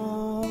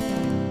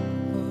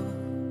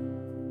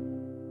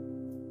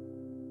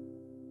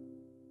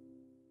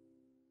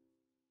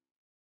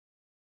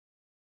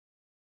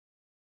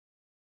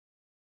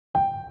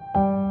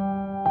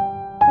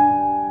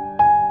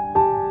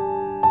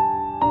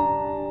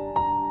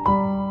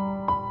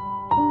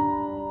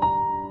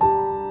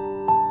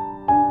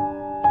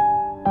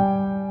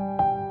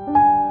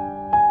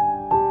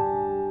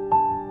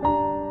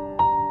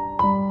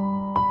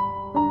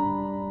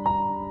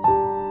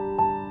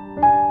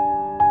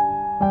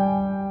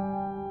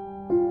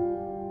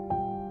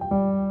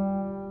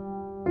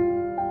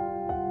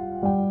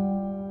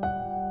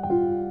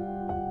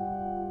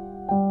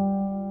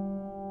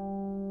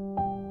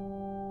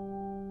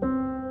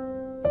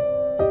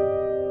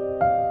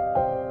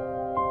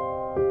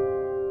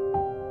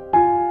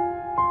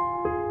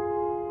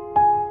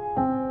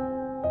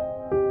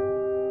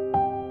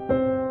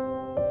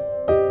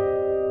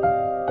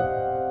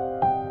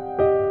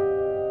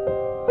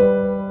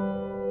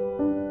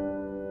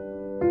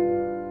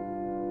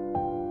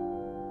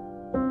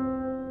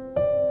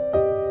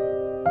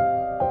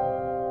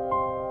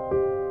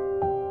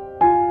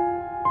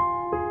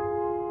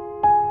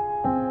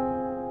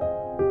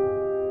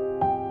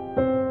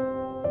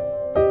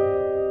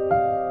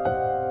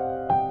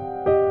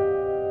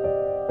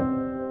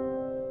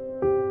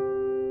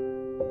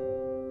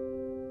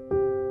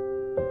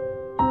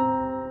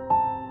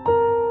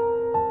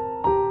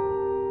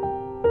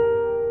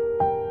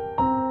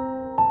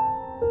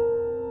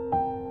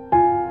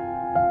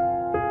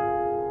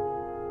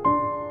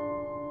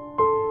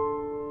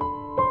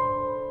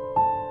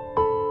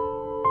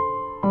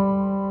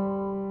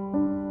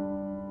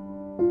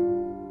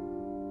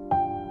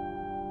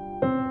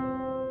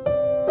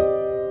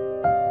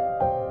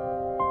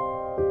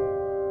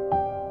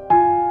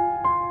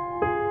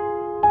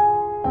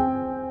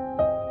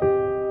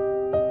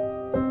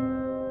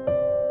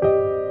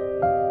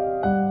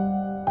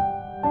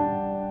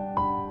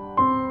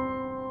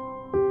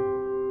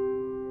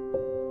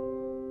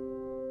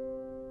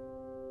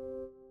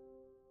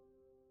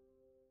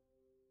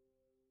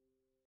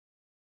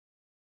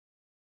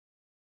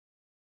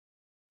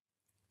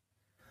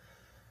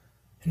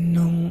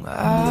 Nung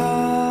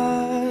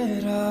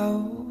araw,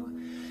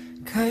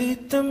 kay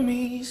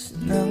tamis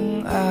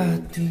ng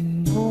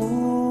ating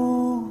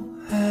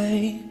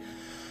buhay,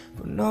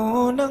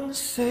 puno ng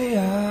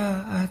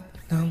saya at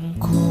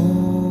ng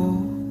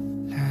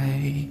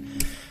kulay,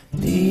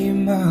 di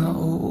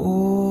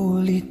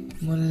mauulit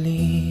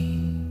muli.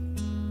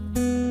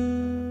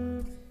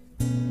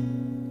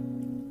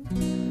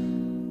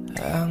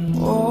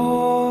 Ang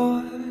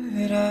oras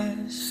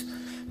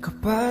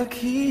kapag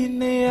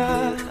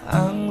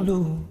hinayaang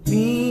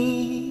lumipas,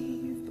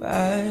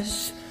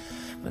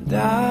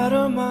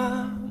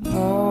 madarama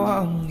mo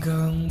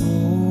hanggang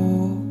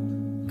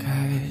bukas.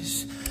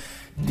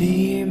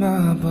 Di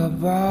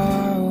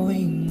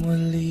mababawing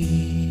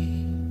muli.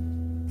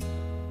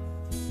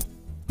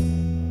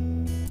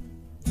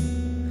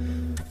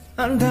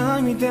 Ang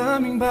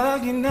dami-daming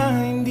bagay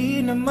na hindi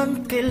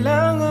naman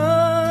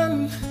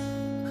kailangan.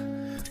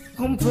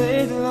 Kung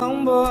pwede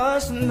lang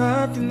bawasan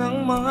natin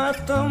ang mga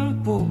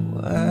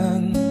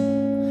tampuan.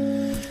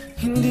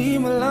 Hindi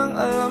mo lang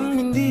alam,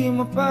 hindi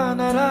mo pa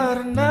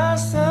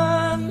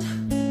nararanasan.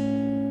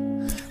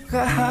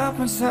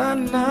 Kahapon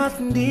sana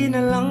natin di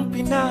na lang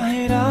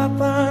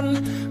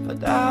pinahirapan.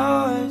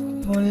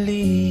 Patawad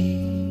muli,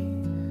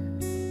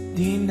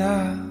 di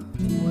na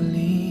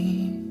muli.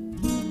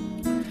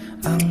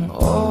 Ang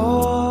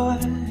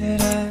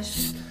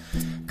oras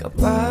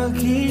kapag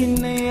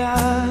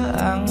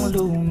hinayaang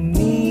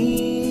lumipas,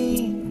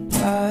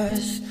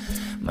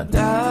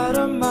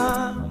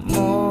 madarama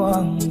mo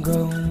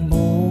hanggang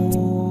bukas.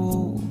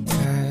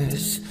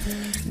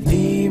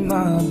 Di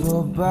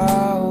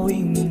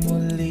mababawing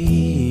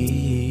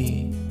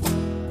muli,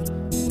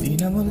 di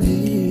na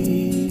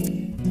muli.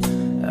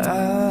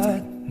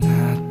 At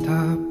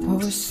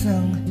natapos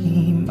ang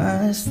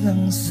himas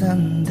ng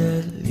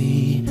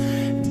sandali.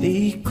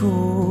 Di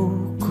ko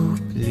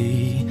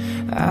kupli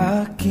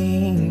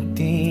aking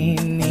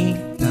tinig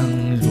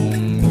nang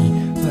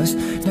lumipas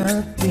na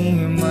di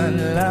man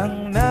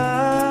lang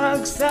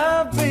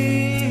nagsabi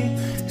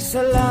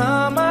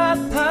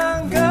salamat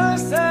hanggang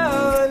sa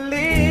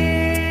huli.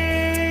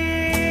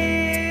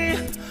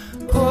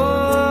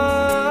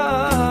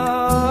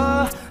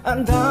 Oh,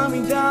 ang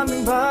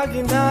daming-daming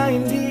bagay na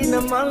hindi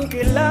naman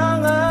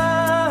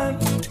kailangan.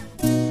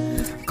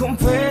 Kung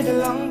pwede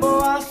lang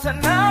bawasan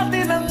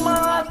natin ang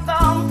mga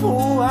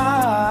tampuhan.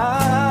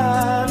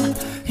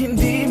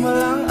 Hindi mo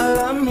lang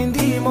alam,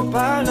 hindi mo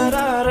pa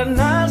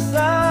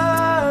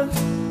nararanasan.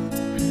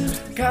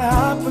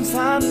 Kahapon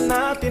sana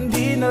natin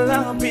di na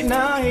lang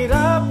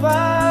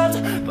pinahirapan.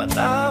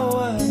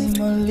 Patawad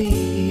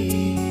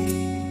muli,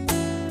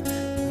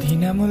 di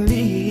na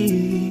muli.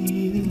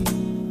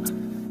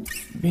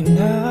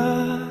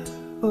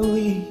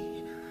 Binawi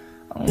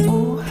ang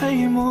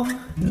buhay mo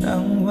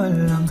nang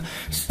walang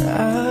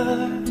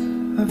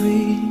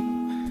sabi.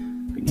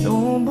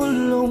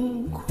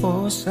 Pinubulong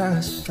ko sa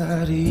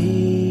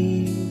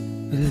sarili.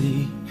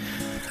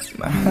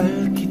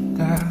 Mahal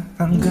kita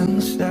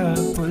hanggang sa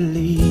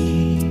huli.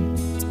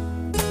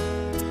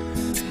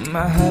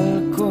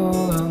 Mahal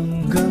ko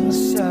hanggang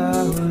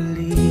sa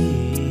huli.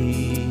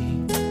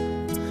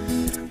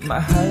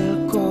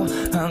 Mahal ko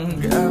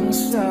hanggang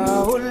sa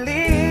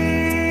huli.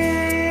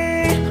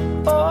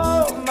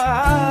 Oh,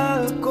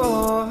 mahal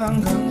ko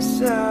hanggang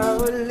sa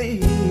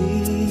huli.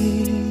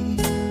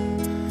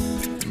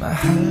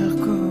 Mahal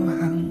ko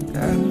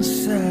hanggang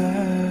sa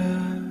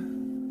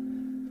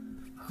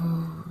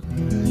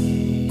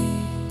huli.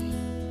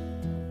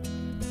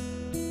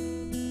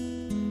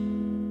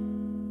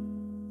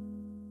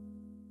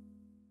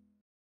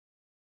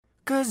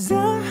 Cause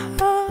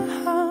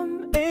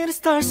I'm in the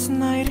stars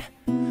tonight.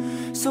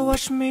 So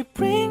watch me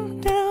bring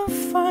the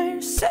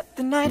fire, set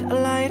the night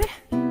alight.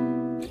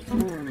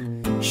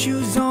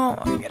 Shoes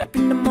on, get up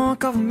in the morning,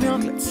 cover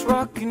milk, let's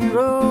rock and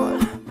roll.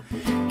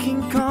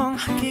 King Kong,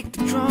 kick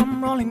the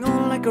drum, rolling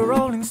on like a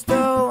rolling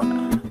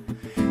stone.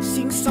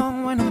 Sing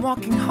song when I'm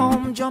walking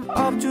home, jump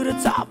up to the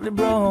top,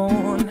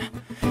 LeBron.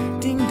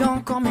 Ding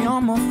dong, call me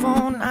on my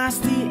phone, I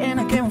stay in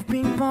a game of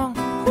ping pong.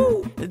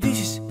 Woo, the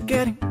dish is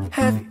getting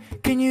heavy,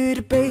 can you hear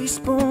the bass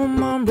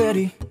boom? I'm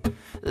ready.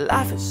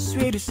 Life is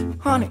sweet as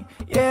honey,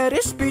 yeah,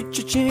 this bitch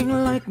cha-ching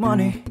like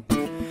money.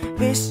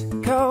 This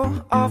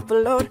go off the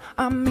load,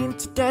 I'm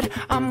into that,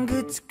 I'm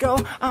good to go.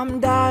 I'm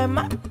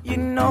diamond, you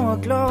know I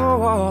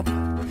glow up.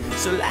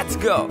 So let's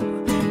go,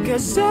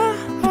 cause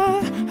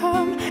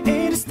I'm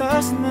in the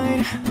stars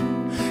tonight.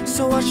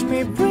 So watch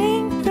me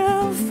bring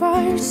the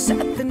fire,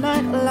 set the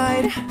night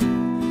alight.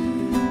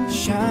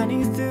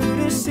 Shining through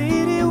the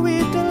city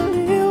with a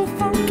little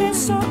funky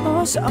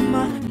sauce.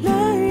 I'ma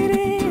light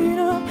it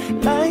up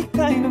like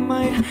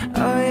dynamite,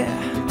 oh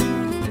yeah.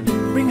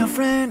 Bring a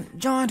friend,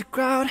 join the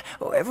crowd,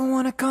 whoever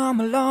wanna come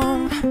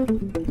along.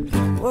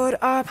 Word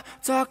up,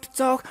 talk to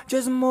talk,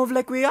 just move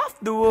like we off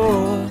the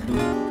wall.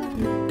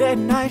 Dead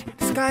night,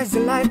 the sky's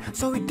alight,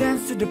 so we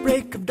dance to the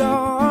break of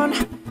dawn.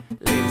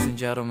 Ladies and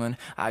gentlemen,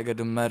 I got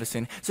the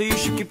medicine, so you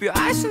should keep your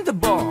eyes on the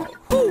ball.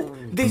 Woo!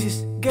 This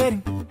is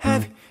getting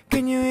heavy,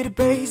 can you hear the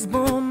bass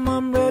boom?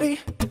 I'm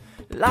ready.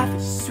 Life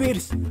is sweet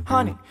as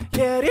honey,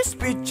 yeah, this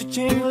bitch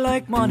cha-ching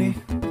like money.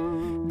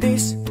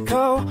 This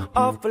go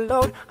off a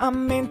load,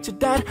 I'm into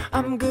that,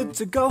 I'm good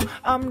to go.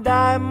 I'm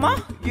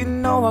diamond, you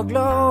know I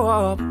glow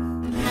up.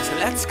 So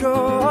let's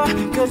go,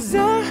 cause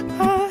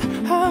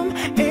I'm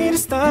in the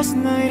stars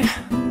tonight.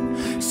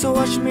 So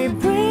watch me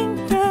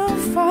bring the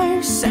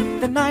fire, set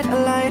the night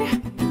alight.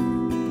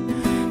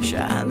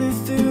 Shining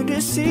through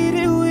the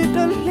city with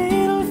a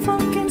little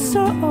funkin'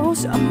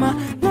 sauce. I'ma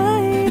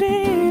light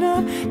it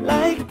up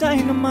like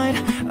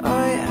dynamite,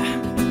 oh yeah.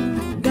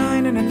 Na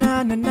na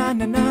na na na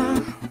na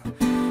na.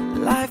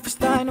 Life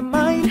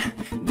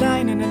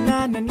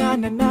na na na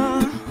na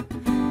na.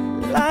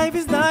 Life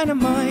is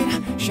dynamite,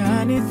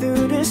 shining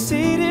through the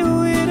city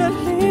with a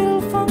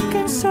little funk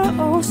and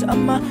sauce.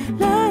 I'ma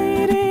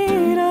light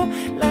it up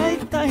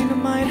like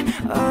dynamite.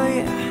 Oh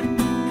yeah.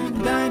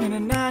 Die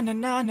na na na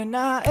na na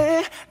na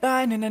eh.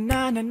 Die na na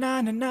na na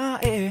na na na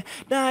eh.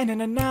 Die na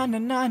na na na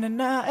na na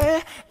na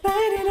eh.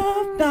 Light it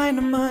up,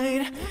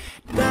 dynamite.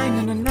 Die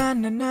na na na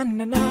na na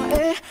na na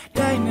eh.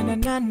 Die na na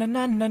na na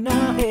na na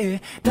na eh.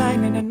 Die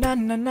na na na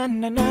na na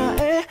na na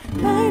eh.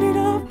 Light it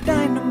up,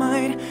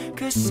 dynamite.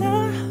 'Cause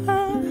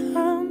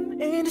I'm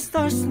in the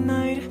stars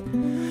tonight.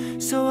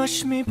 So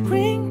watch me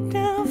bring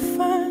down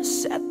fire,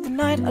 set the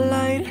night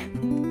alight.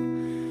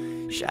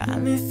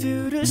 Shining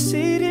through the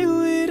city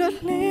with a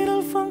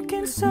little funk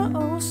and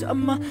sauce.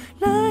 I'ma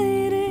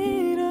light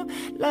it up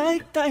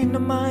like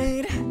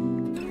dynamite.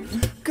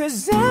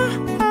 'Cause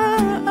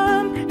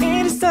I'm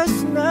in the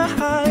stars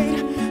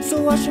tonight.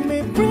 So watch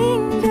me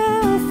bring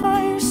the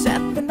fire,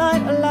 set the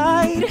night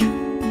alight.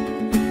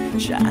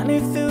 Shining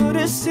through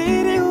the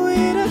city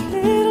with a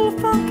little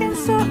funk and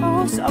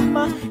sauce.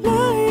 I'ma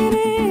light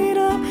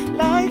it up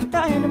like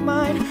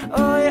dynamite.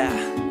 Oh yeah.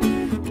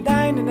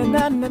 Die na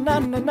na na na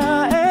na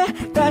na eh.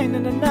 Die na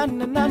na na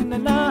na na na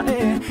na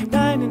eh.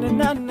 Die na na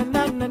na na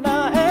na na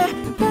na eh.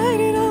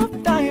 Light it up,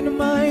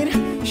 dynamite.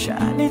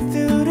 Shining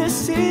through the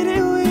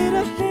city with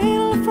a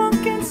little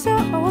funk and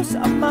sauce.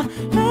 I'ma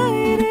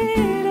light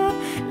it up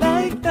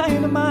like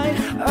dynamite.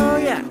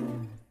 Oh yeah.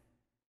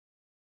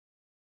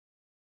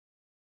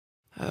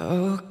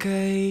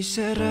 Okay,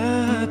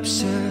 sarap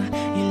sa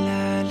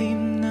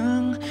ilalim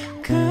ng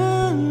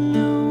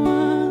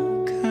kalawakan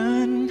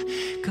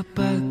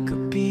kapag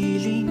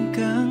kapiling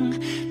kang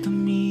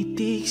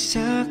tumitig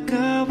sa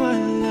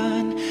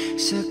kawalan.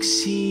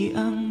 Saksi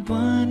ang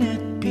buwan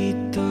at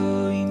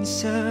bituin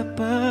sa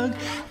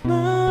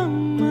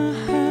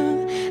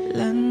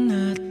pagmamahalan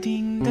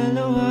nating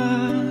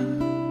dalawa.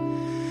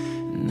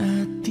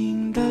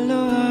 Nating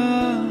dalawa.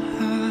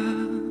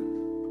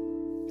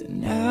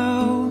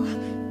 Tanaw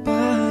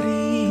pa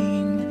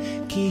rin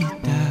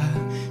kita,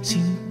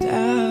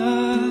 sinta.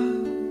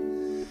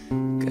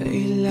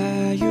 Kay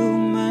layo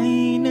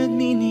may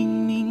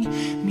nagniningning,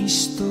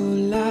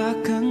 mistola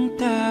kang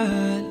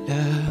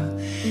tala.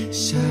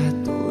 Sa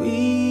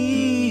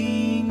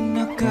tuwing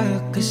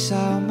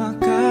nakakasama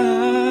ka,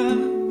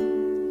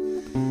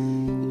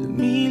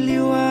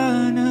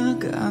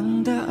 lumiliwanag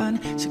ang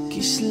daan sa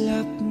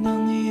kislap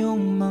ng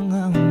iyong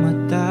mga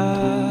mata.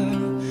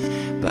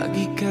 Pag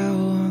ikaw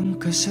ang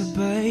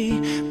kasabay,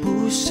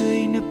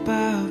 puso'y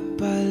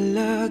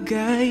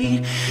napapalagay.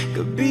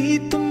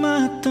 Gabi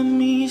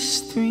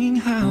tumatamis tuwing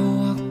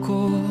hawak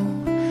ko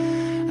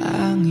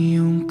ang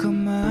iyong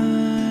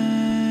kamay.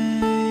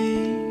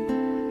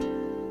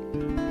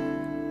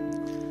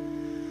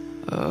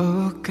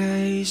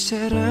 Okay,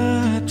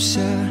 sarap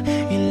sa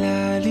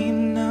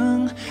ilalim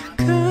ng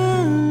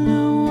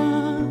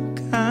kalawakan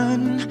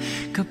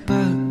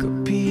kapag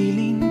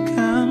kapiling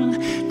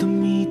kang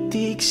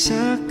tumitig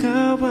sa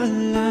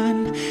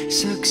kawalan.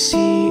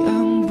 Saksi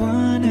ang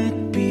buwan at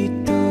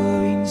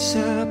bituin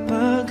sa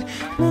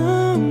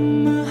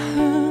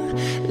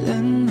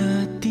pagmamahalan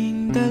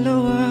nating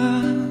dalawa.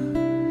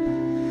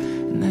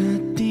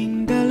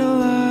 Nating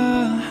dalawa.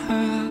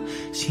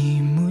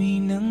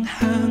 Simoy ng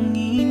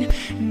hangin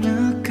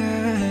na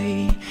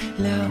kay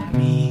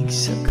lamig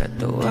sa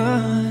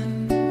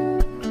katawan.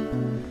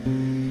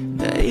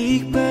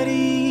 Daig pa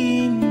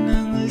rin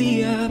ang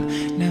liyab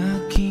na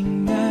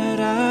aking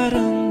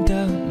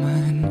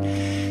nararamdaman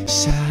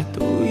sa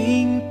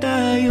tuwing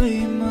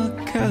tayo'y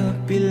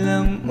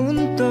magkabilang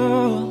mundo.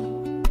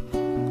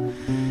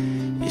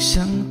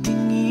 Isang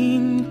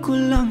tingin ko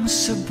lang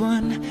sa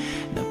buwan,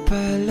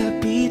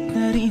 napalapit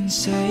na rin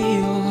sa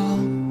iyo.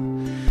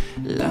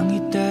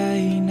 Langit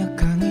ay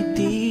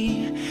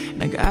nakangiti,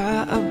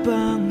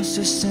 nag-aabang sa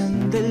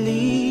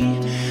sandali.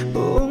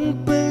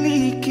 Buong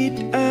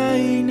paligid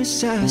ay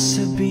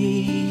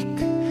nasasabik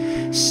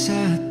sa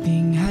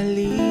ating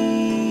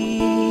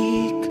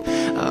halik.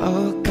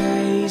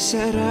 Okay,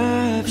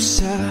 sarap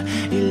sa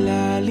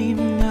ilalim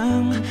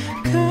ng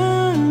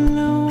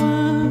kalawakan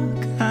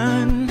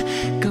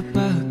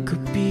kapag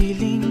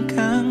kapiling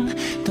kang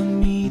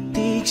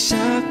tumitig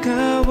sa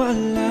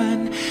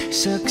kawalan.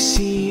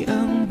 Saksi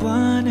ang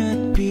buwan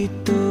at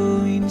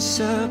bituin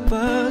sa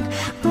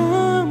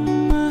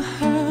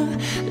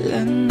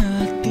pagmamahalan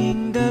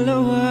nating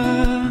dalawa.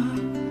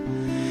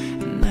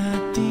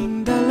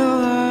 Nating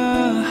dalawa.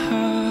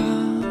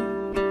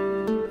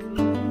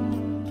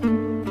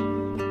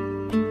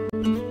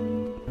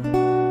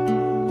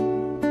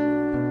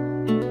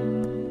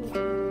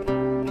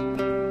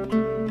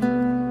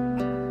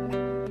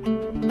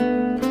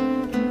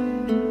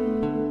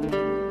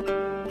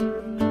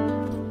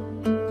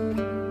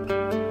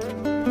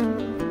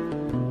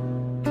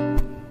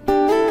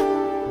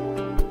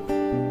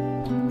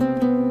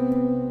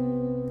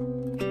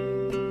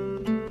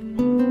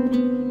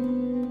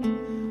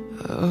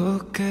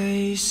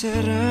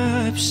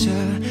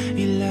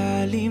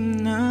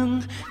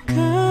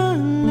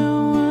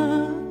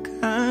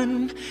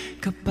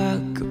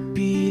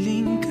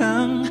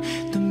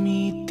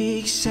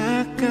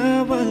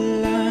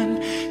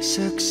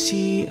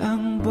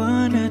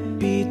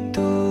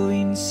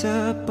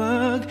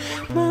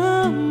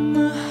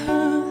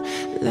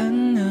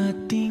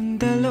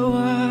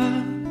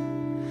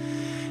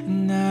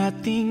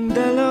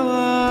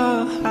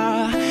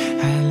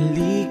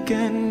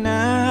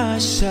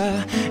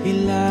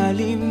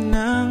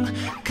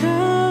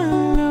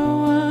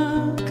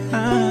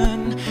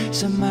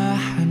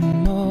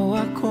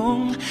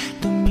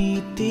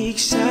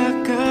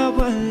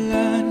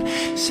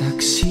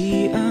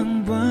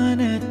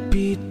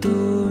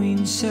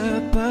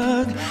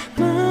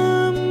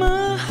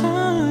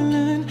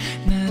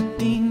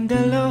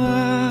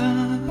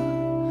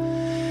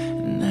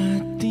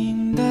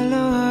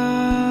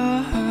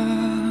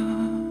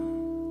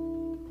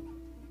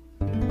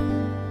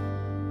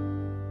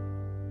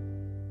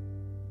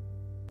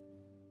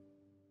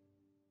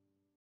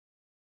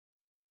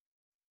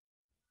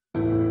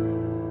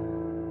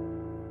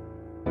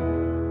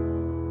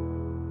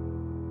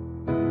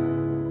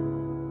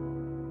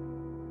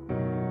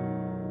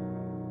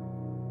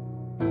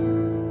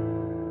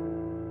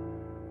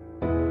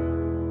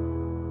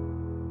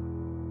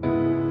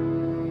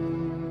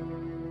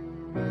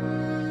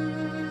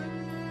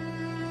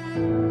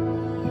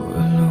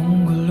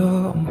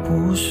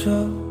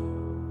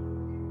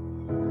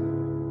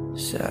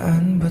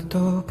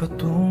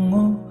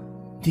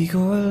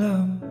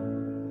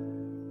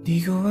 di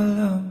ko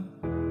alam.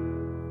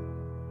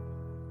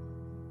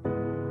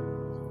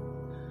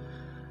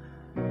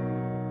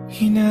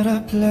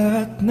 Hinarap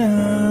lahat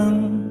ng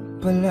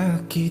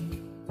palakit,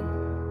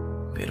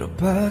 pero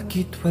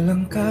bakit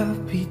walang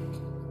kapit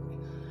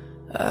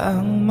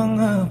ang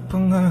mga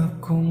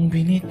pangakong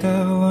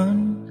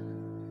binitawan?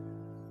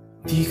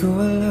 Di ko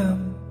alam,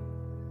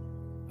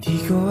 di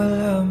ko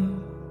alam.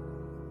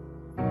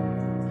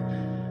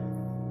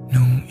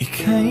 Nung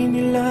ika'y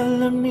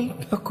nilalamig,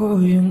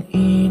 ako yung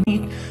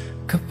init.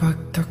 Kapag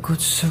takot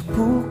sa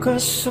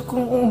bukas,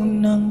 akong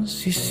unang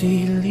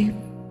sisilip.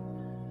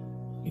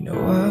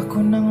 Ginawa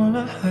ko ng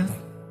lahat,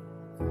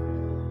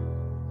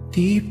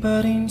 di pa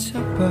rin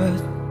sapat.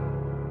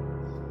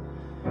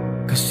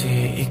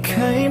 Kasi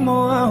ika'y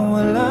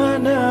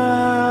mawawala na.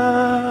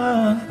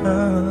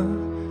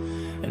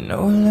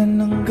 Nawalan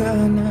ng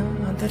gana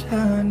ang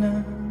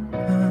tadhana.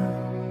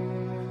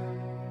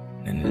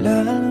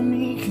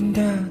 Nanlalamig ang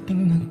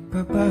dating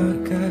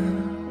nagbabaga.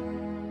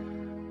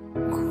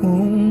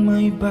 Kung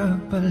may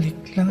babalik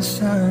lang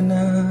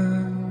sana.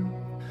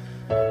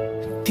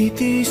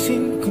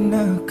 Titiisin ko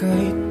na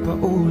kahit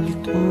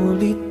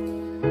paulit-ulit.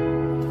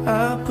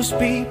 Tapos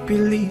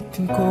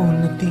pipilitin ko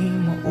na di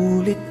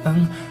maulit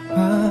ang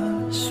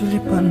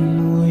masulipan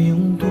mo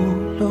yung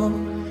dulo.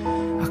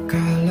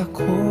 Akala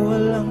ko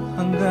walang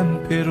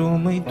hanggan pero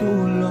may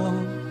dulo.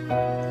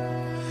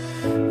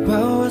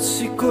 Bawat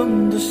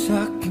segundo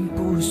sa aking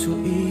puso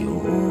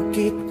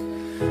iuukit.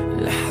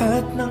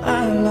 Lahat ng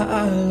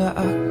alaala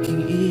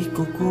aking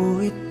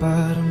ikukuit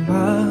para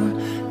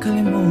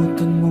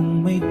makalimutan mong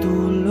may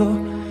dulo.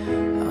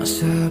 Ang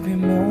sabi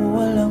mo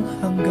walang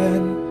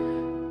hanggan,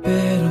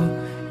 pero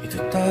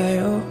ito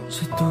tayo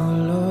sa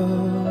dulo.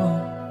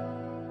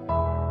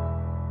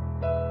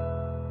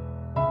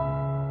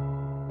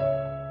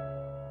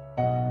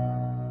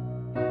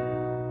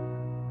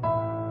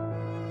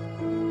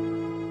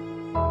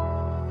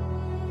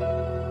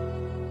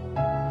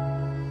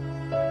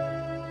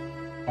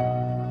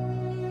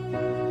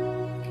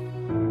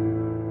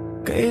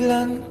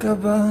 Kailan ka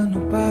ba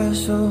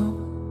napasok?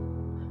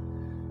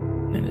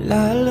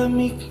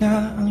 Nalalamig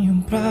na ang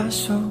iyong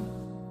braso.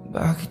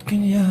 Bakit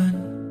ganyan?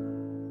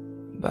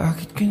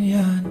 Bakit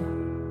ganyan?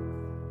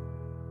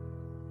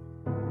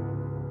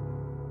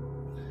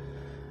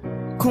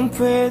 Kung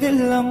pwede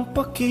lang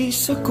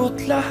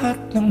pakisagot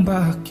lahat ng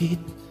bakit.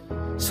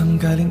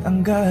 Saan galing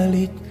ang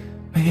galit?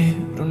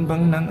 Mayroon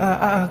bang nang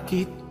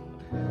aakit?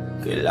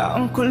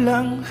 Kailangan ko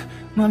lang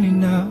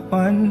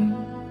malinawan.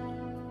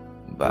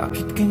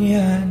 Bakit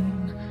ganyan?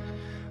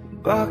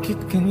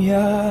 Bakit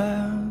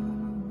ganyan?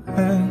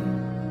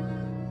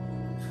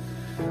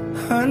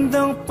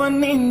 Handang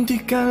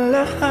panindigan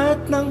lahat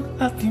ng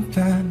ating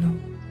plano.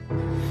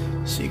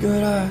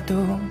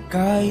 Sigurado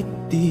kahit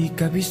di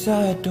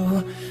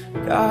kabisado,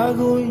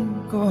 gagawin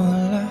ko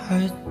ang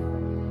lahat.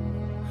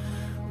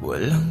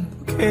 Walang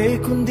pagay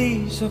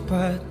kundi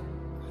sapat.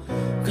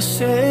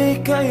 Kasi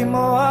ika'y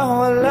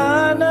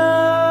mawawala na.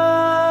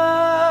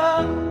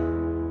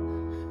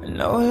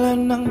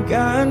 Nawalan ng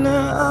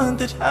gana ang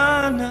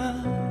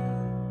tadhana.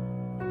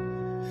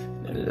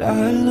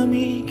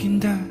 Nalalamigin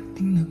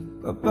dating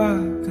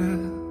nagbabaga.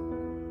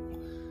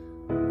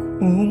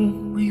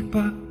 Kung may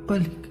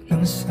babalik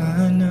lang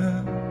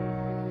sana.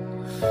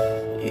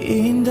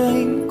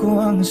 Iindahin ko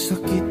ang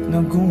sakit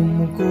na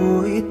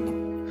gumuguhit.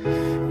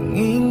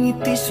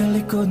 Ngingiti sa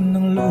likod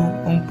ng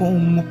luhang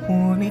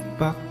pumupunit.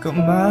 Baka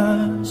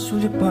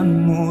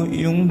masulipan mo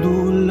yung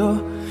dulo.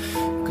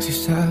 Kasi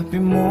sabi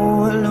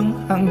mo walang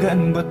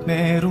hanggan, ba't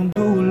merong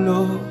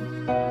dulo?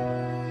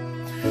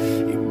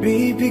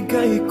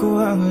 Ibibigay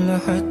ko ang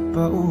lahat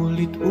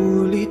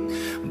paulit-ulit.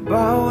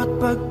 Bawat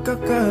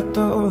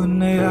pagkakataon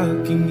ay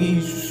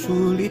aking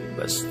isusulit.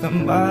 Basta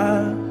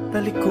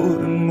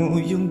matalikuran mo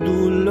yung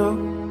dulo.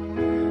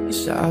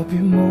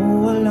 Sabi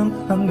mo walang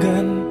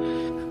hanggan,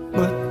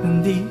 ba't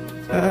nandito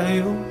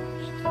tayo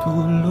sa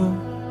dulo?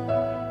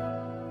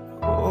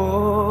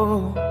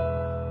 Oh,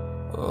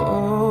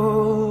 oh,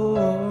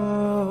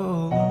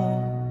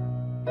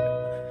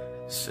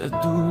 sa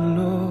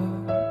dulo.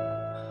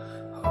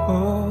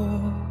 Oh,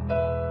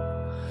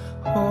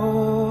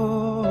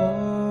 oh,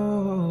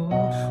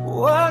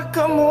 huwag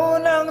ka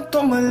munang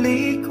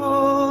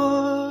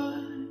tumalikod.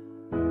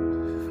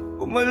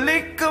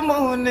 Bumalik ka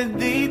muna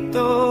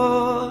dito.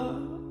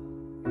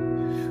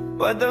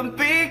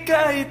 Padampi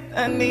kahit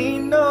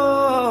anino.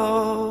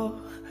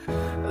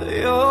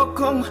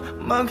 Ayokong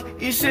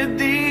mag-isa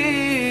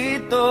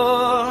dito.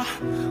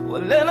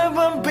 Wala na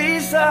bang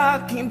bisa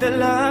aking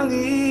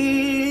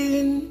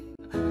dalangin?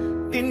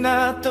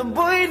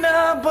 Tinataboy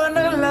na ba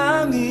ng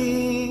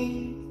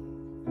langit?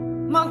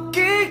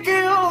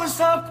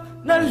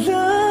 Makikiusap na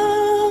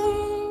lang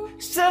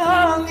sa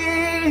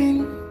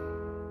hangin.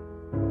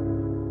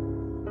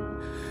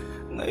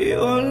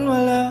 Ngayon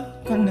wala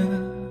ka na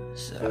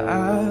sa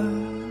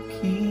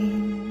akin.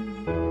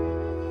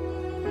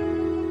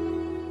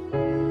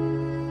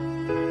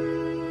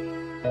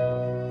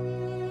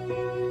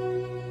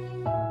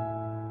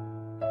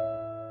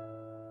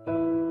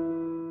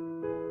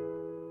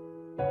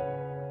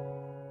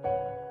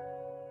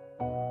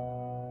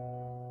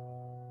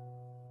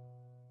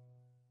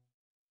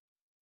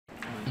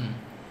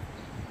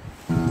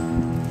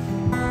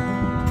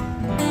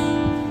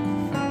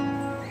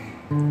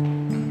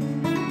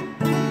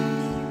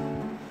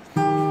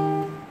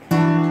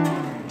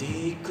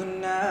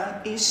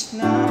 Imbis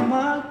na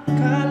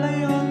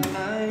magkalayo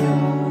tayo,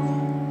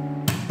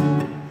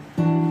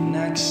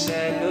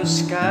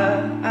 nagselos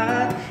ka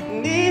at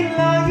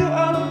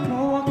nilayuan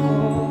mo ako.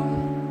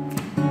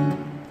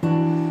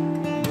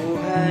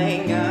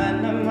 Buhay nga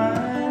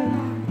naman,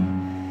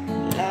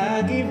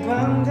 lagi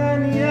bang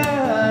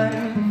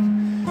ganyan?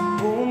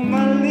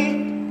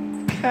 Bumalik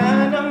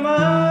ka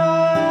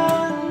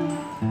naman.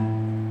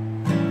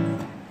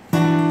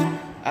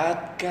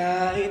 At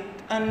kahit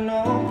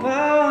ano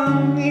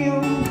bang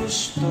iyong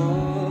gusto,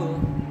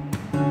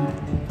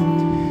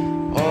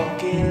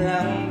 okay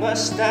lang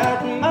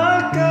basta't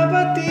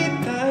magkabati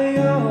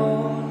tayo.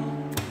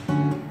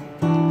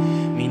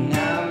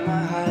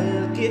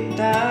 Minamahal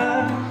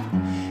kita,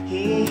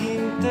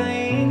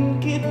 hihintayin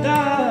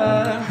kita.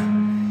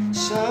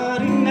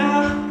 Sorry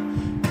na,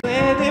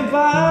 pwede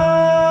ba?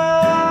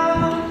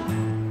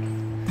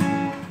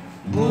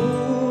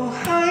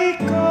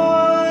 Buhay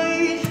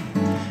ko'y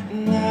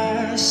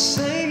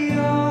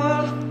nasa'yo.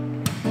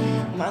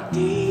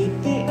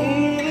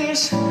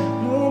 Matitiis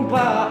mo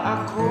ba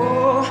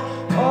ako?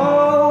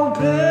 Oh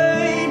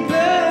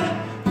baby,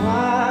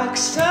 wag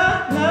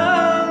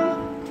sanang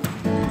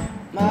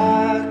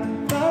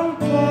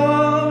magtampo.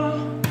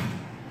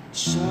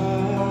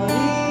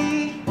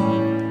 Sorry,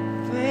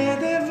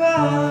 pwede ba?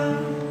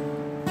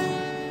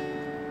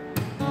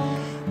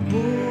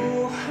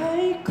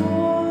 Buhay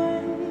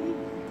ko'y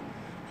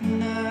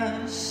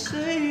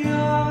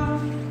nasa'yo.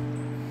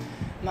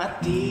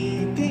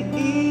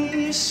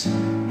 Matitiis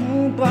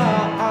mo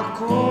ba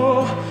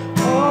ako?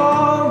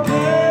 Oh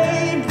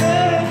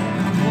baby,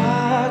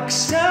 wag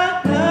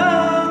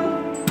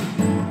sanang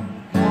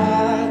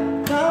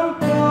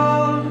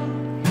magtampo.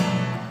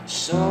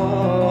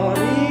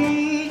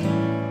 Sorry,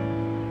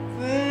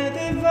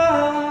 pwede ba?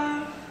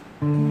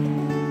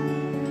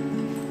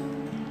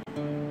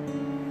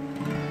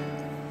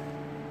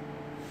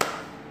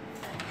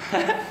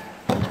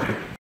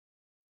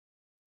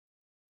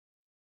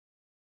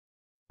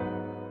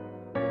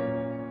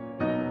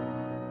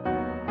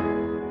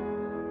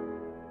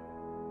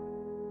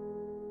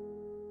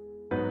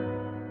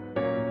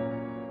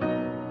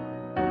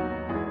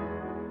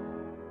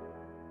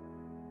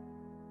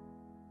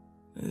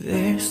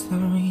 There's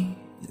no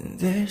reason,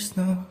 there's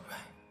no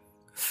right.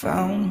 I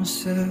found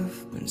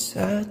myself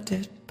inside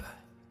that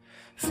bite,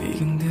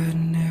 feeling that I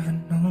never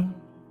known.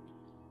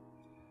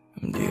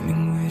 I'm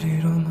dealing with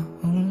it on my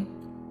own.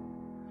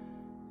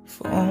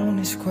 Phone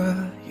is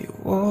quiet,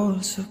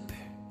 walls are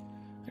bare.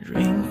 I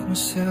drink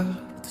myself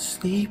to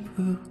sleep,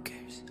 who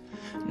cares?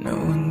 No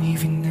one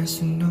even has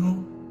to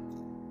know.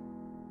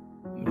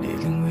 I'm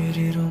dealing with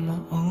it on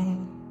my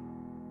own.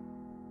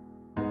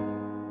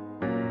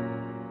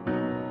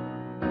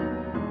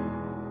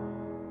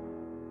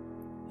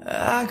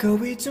 I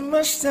got way too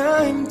much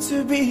time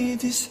to be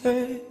this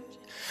hurt.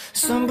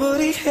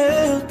 Somebody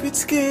help,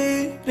 it's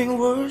getting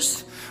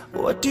worse.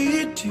 What do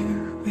you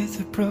do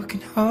with a broken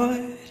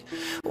heart?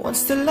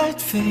 Once the light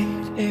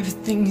fades,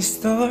 everything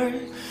is dark.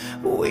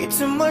 Way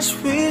too much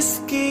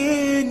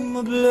whiskey in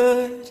my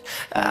blood.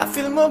 I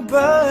feel my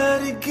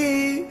body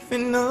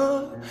giving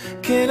up.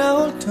 Can I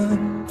hold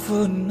on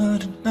for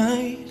another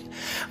night?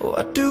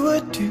 What do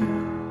I do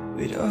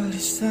with all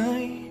this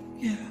time?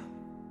 Yeah.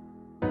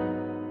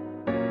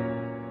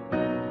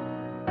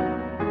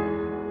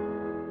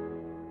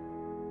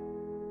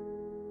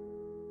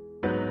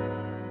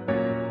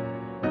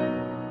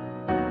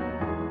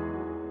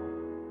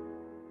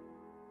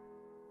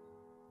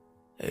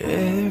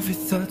 Every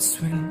thought's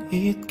when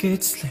it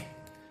gets late,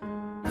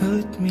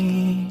 put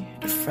me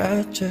in a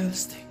fragile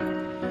state.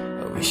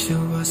 I wish I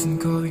wasn't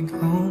going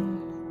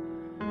home,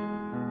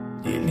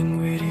 dealing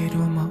with it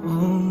on my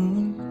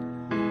own.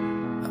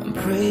 I'm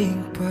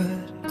praying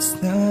but it's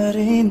not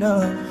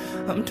enough.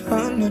 I'm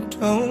done, I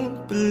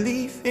don't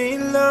believe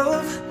in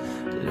love.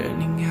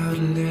 Learning how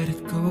to let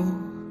it go,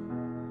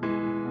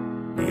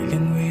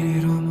 dealing with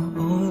it on my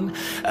own.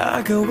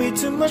 I got way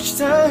too much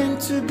time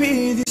to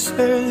be this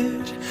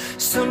hurt.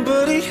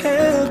 Somebody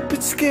help,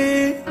 it's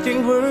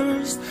getting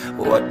worse.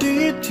 What do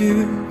you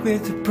do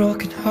with a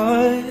broken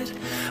heart?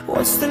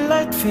 Once the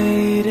light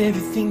fades,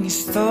 everything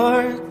is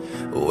dark.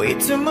 Way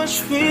too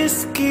much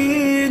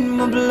whiskey in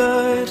my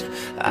blood.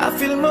 I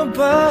feel my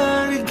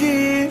body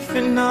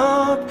giving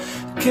up.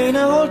 Can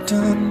I hold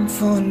on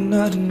for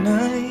another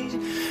night?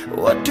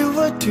 What do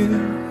I do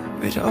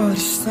with all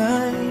this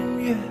time?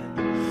 Yeah,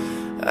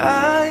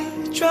 I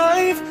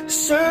drive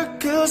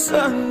circles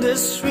on the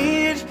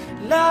street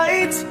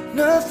lights,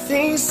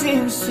 nothing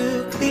seems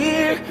to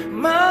clear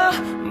my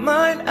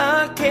mind.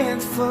 I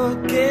can't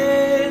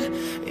forget,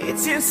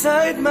 it's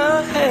inside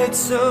my head.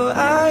 So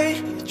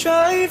I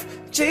drive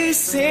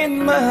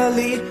chasing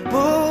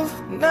Malibu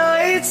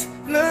nights,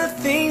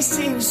 nothing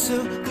seems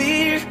to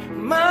clear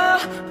my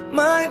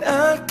mind.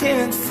 I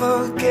can't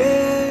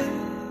forget,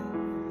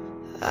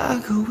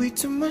 I got way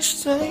too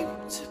much time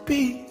to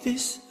be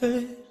this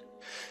hurt.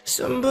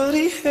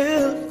 Somebody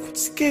help,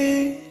 it's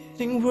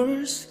getting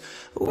worse.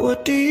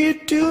 What do you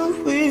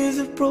do with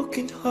a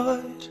broken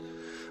heart?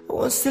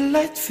 Once the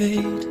light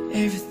fade,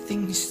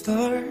 everything is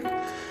dark.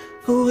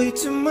 Way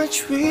too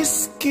much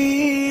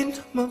whiskey in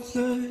my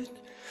blood.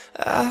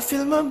 I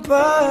feel my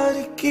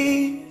body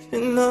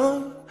giving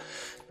up.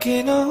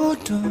 Can I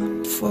hold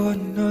on for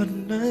another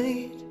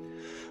night?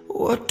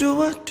 What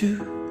do I do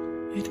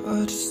with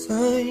all this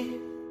time?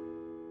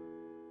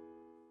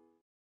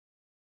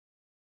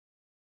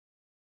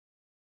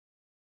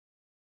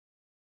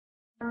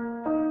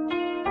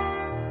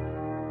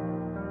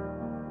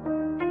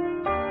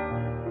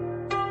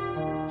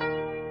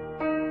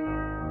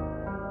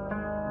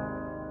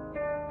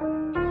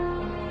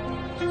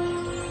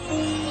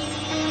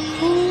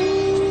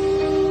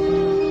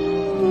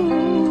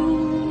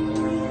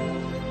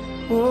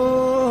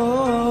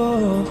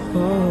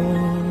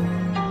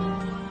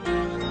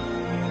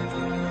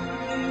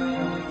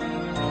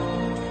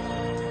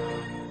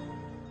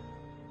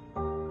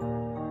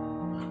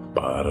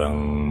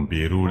 Parang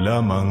biro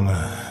lamang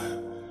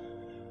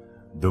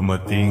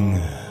dumating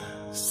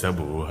sa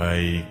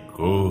buhay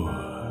ko.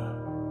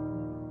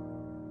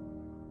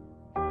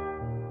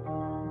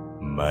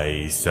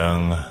 May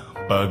isang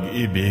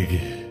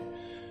pag-ibig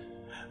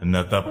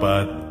na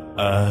tapat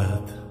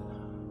at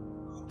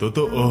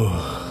totoo.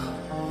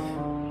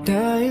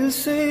 Dahil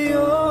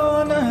sa'yo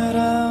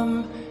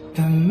naramdaman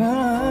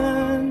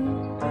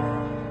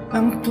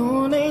ang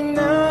tunay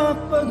na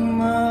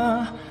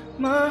pagmamahal.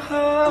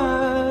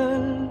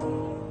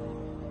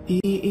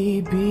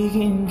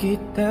 Iibigin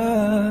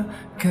kita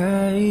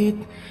kahit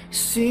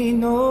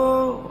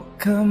sino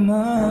ka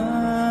man.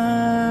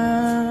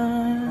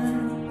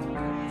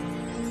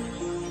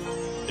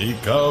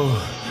 Ikaw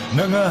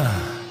na nga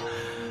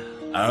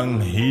ang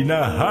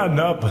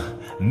hinahanap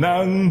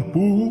ng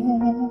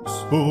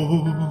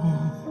puso,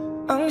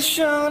 ang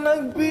siyang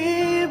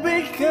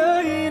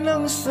nagbibigay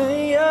ng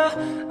saya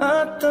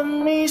at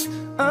tamis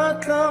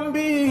at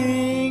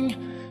lambing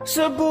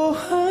sa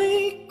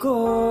buhay ko.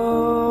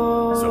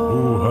 Sa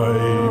buhay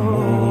mo,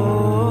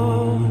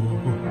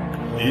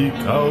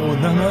 ikaw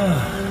na nga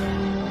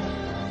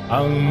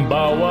ang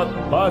bawat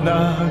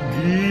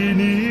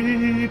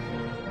panaginip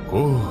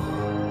ko.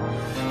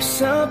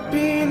 Sa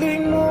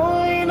piling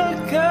mo'y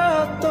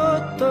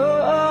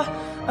nagkatotoo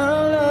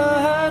ang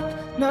lahat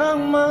ng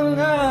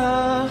mga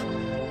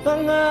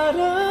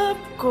pangarap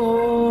ko.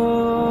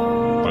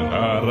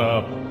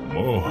 Pangarap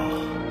mo,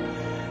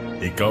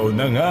 ikaw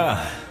na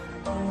nga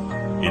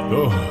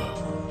ito.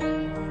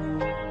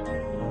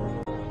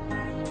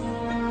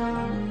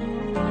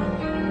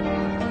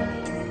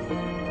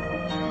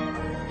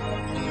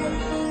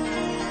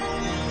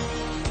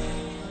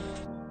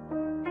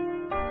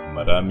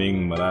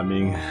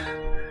 Maraming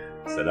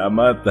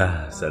salamat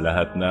sa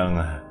lahat ng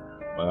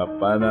mga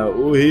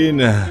panauhin.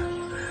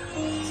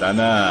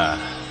 Sana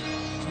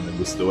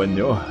nagustuhan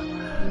nyo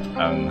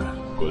ang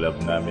collab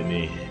namin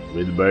ni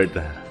Wilbert.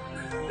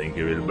 Thank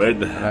you,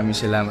 Wilbert. Maraming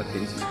salamat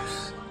din.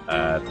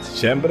 At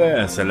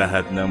syempre sa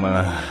lahat ng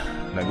mga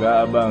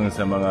nag-aabang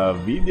sa mga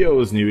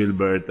videos ni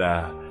Wilbert,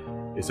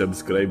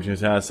 i-subscribe nyo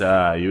siya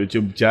sa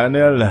YouTube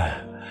channel,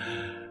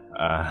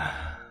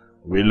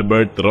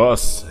 Wilbert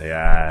Ross.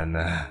 Ayan.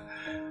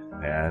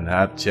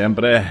 At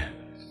syempre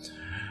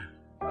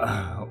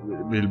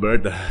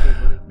Wilbert,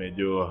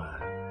 medyo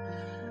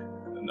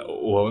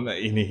nauuhaw na,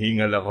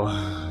 inihingal ako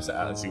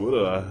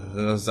siguro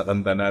sa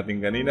kanta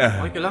natin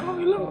kanina. Okay lang.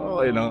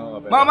 Okay lang.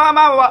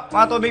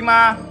 Mga tubig,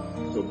 ma.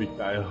 Tubig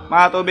tayo.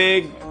 Mga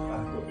tubig.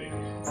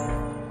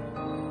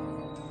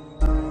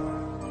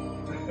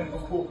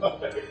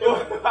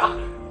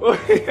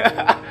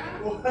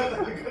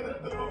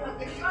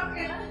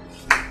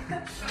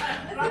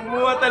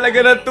 Kumuha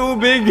talaga ng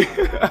tubig.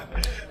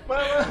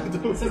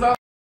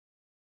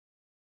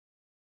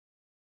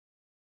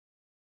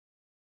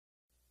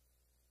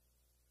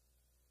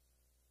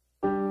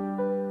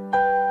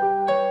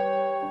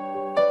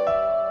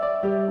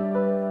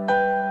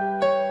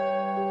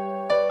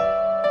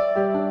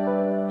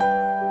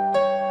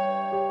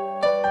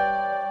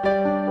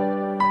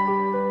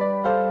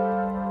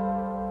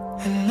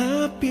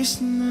 Labis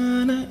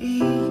na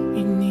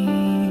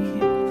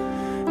naiinip,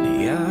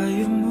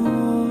 niyaya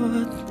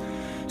mo't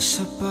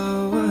sa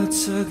bawat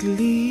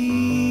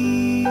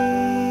saglit.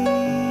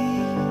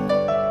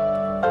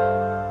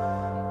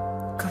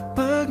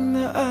 Kapag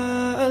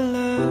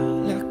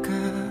naaalala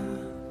ka,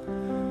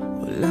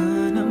 wala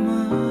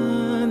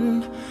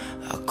naman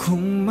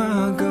akong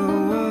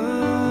magawa.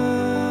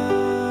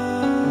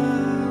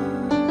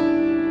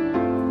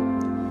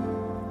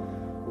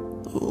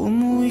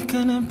 Umuwi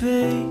ka na,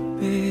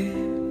 baby.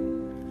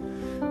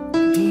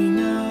 Di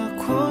na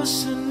ako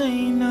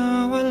sanay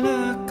na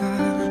wala ka.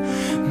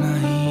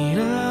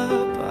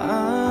 Mahirap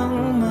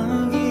ang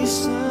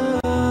mag-isa.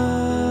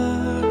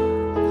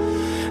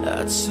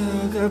 At sa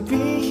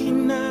gabi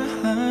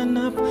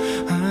hinahanap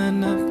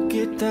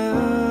kita.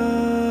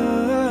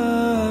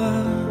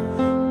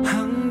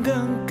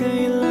 Hanggang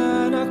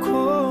kailan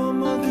ako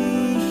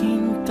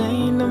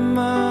maghihintay na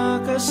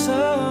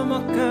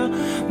makasama ka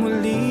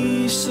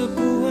muli sa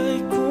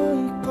buhay kong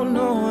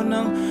puno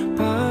ng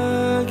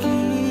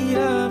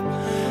paghihirap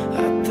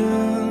at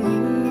ang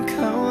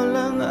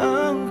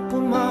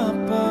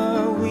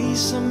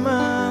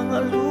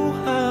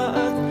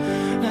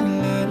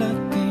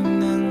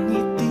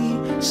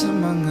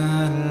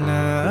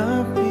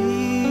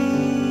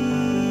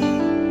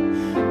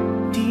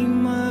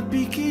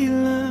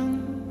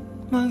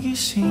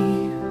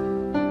magising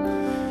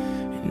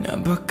na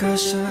baka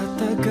sa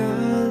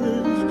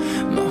tagal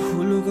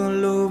mahulog ang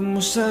loob mo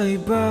sa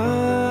iba.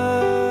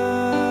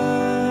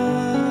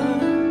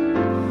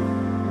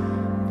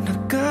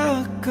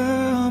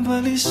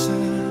 Nakakabalisa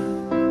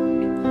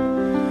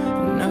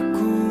na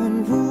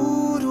kung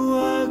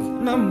buruwag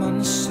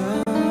naman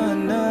sana.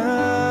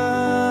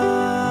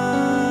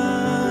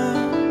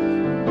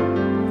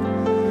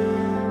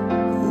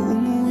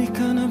 Umuwi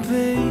ka na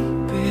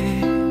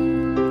baby,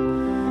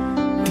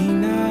 di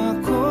na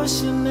ako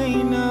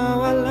sanay na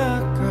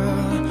wala ka.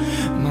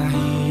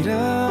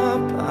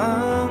 Mahirap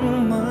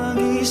ang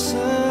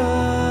mag-isa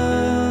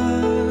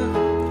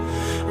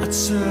at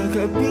sa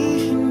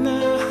gabi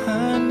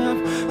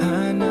hinahanap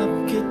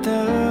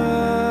kita.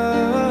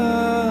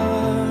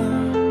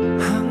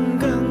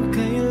 Hanggang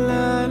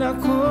kailan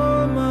ako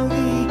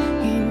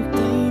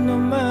maghihintay na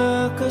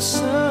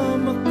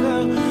makasama ka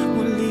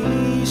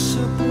muli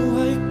sa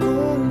buhay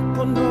kong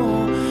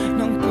puno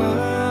ng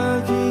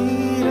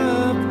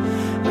paghihirap.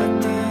 At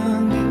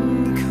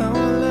tanging ikaw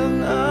lang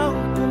ang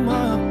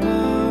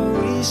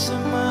pumapawi sa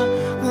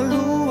mga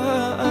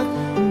luha at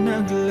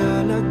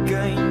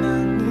naglalagay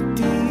ng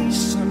ngiti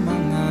sa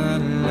mga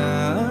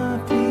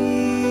labi.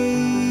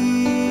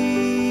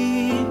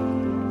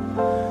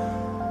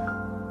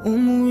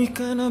 Umuwi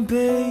ka na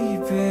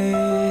baby,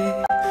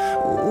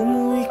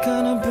 umuwi ka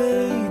na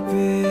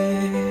baby,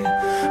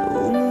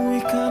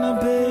 umuwi ka na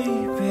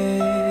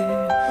baby,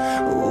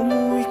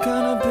 umuwi ka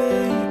na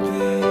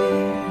baby,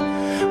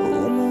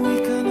 umuwi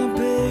ka na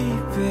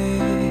baby,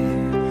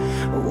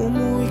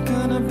 umuwi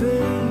ka na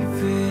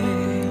baby,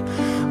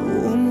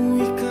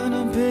 umuwi ka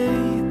na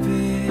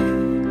baby,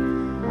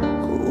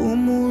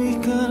 umuwi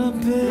ka na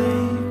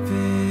baby.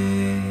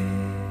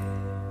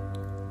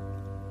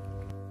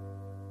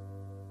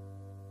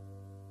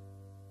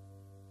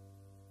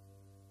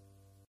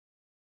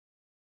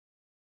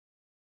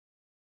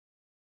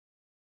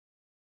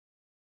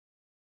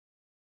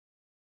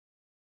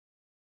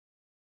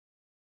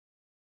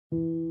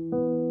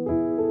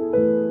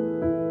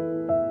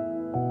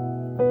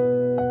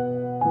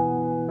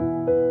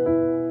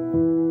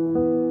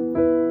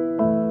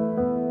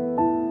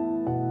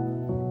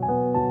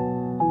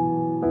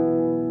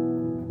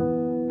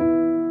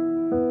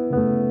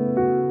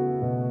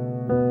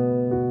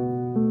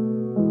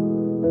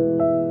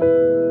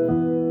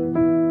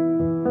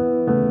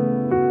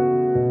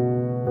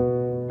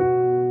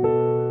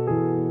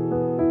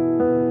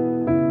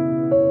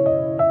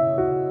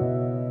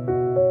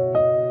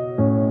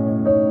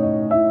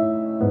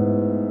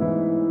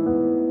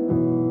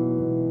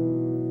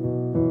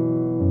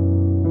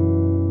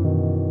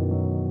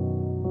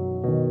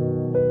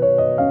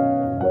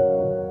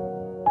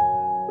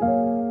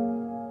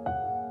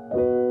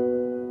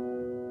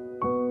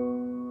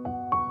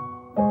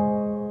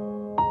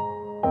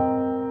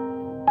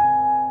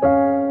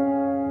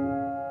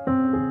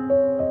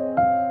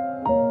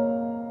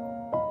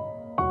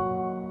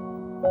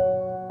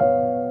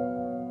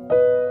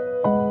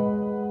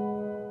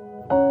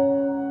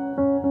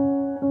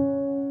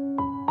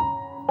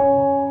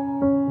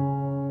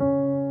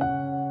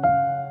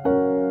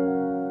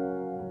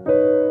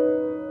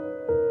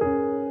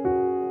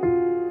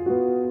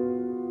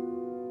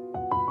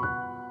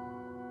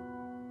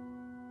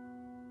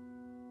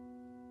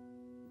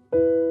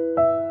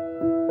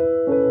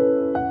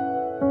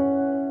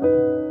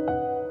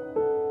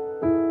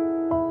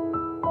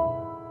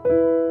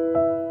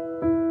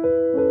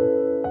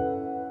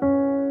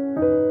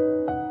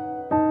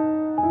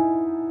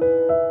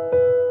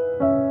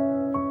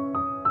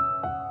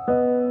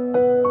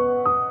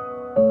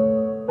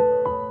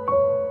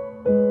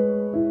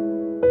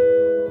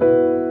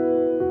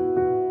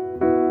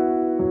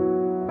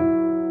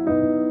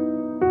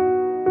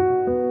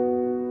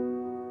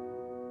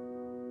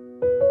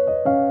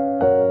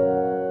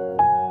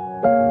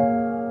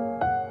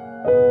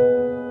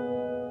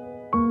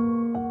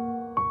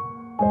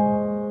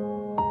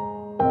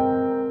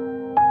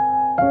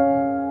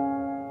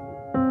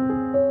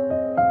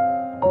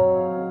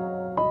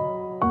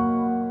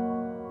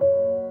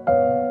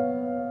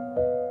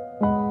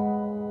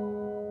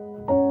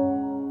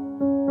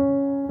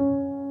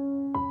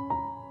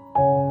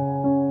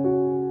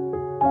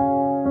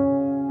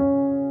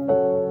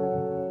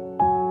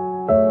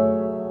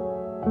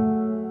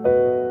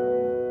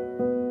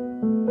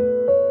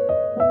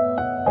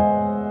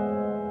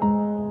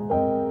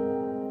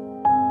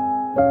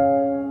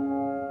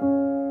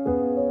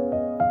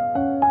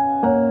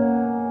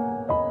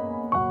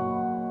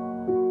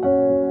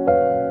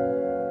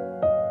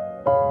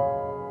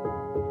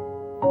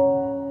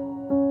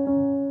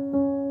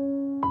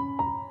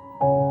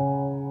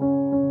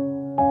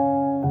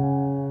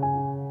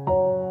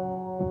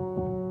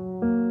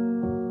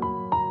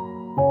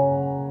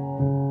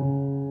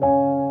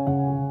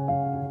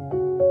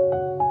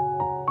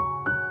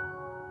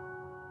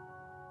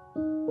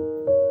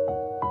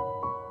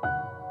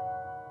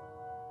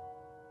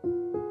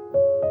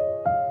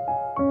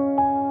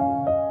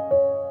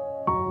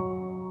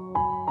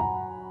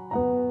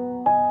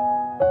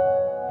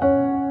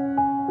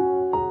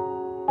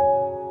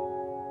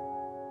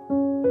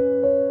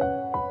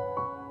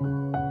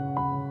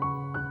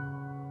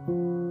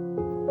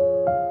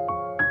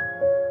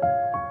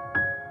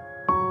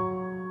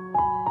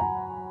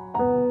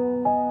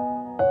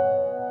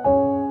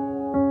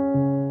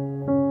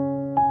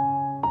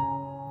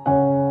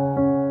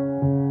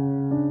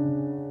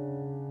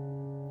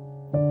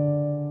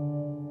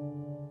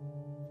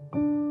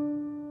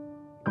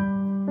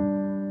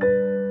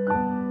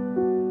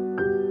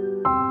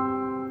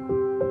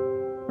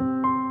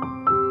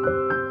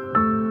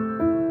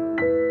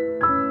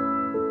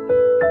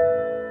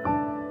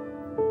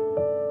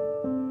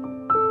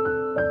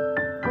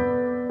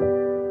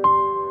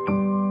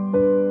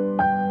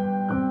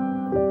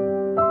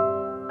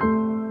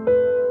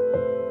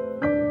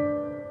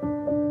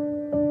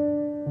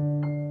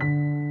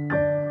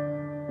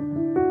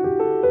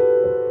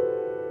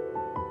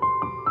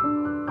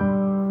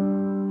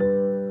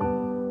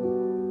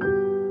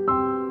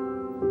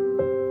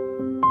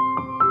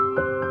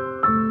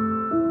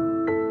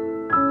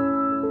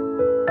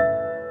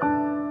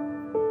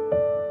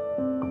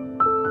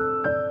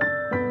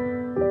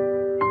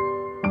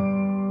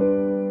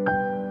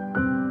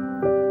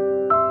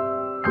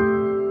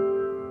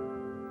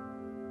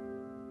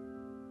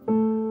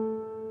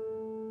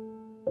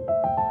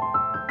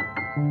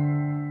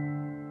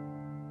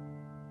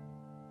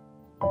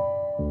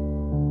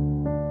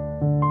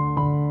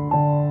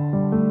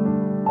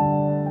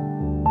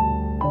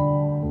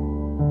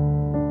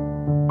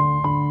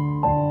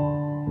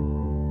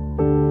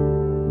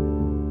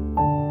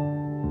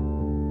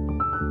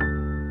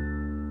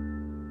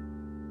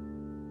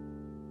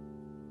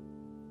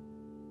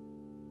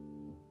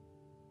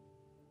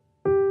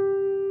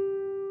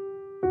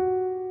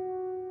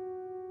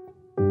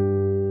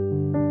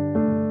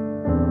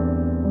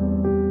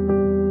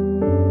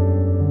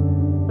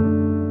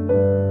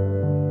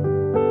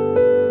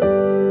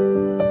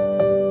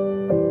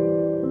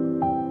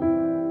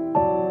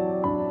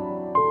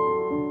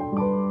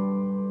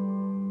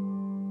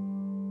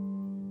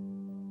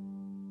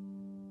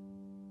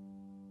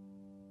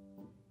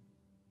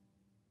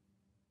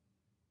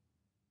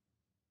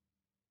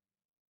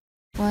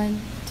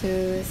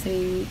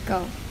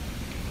 Ikaw.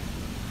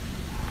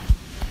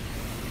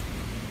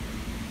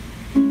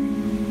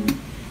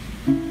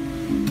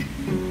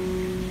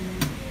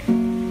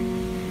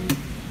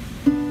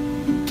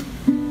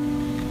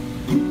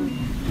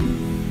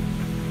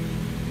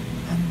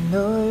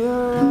 Know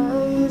your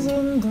eyes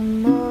in the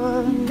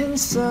morning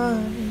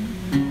sun.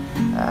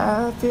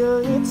 I feel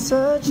you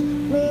touch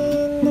me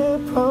in the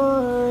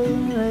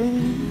pouring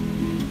rain.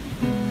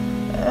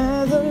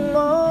 At the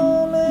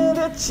moment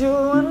that you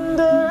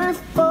wander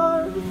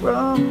far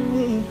from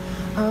me,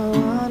 I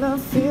wanna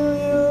feel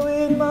you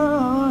in my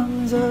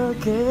arms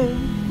again.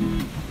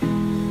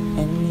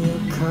 And you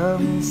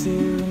come to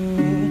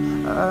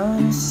me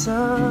on a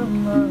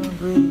summer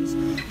breeze,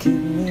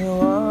 keep me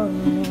warm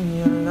in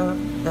your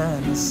love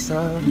and a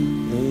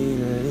softly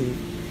leaf.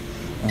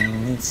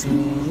 And it's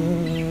me you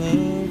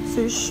need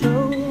to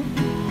show.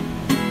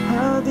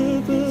 How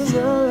deep is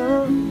your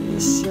love?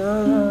 Is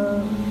your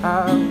love?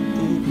 How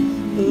deep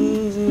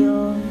is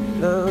your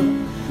love?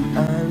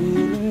 I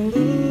really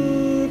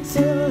need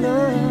to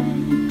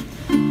learn,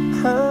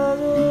 'cause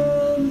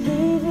we're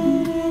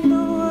living in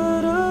the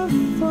world of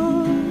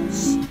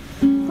fools,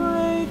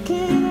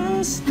 breaking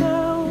us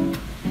down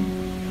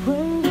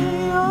when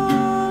they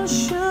all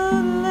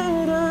should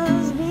let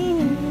us be.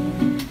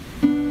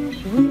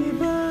 We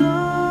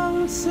belong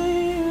to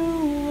you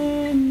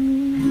and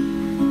me.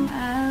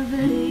 I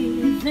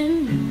believe in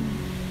you.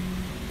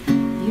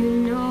 You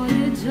know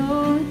the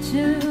door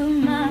to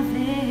my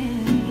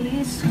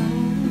very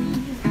soul.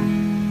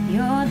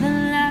 You're the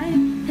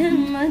light in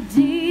my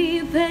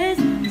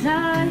deepest,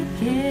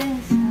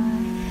 darkest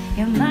night.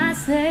 You're my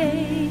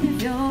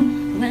savior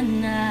when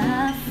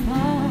I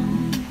fall.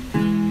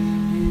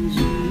 And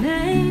you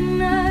may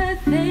not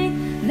think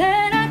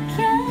that I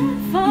care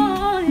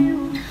for you,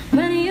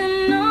 when you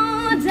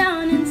know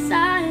down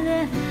inside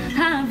that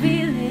I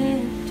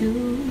really do.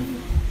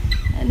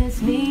 And it's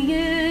me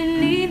you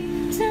need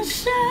to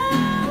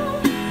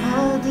show.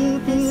 How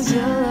deep is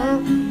your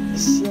love?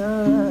 Is your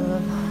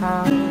love?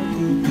 How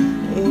deep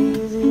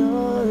is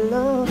your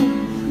love?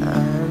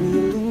 I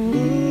really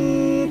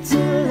need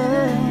to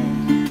learn,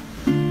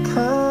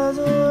 'cause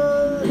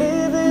we're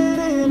living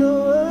in a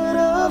world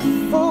of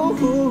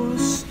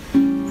fools,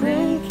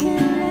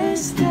 breaking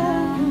us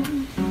down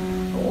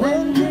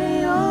when they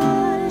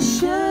all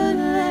should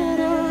let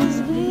us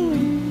be.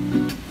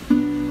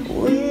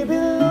 We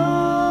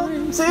belong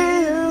to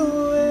you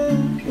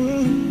and me.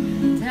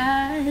 Da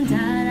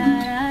da da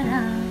da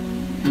da,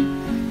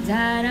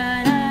 da da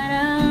da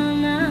da,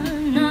 na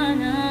na na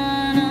na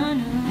na,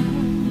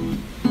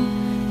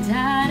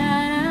 da da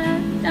da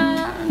da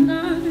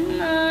na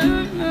na,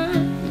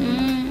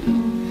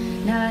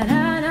 da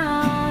da da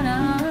da,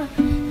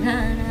 na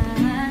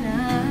na na.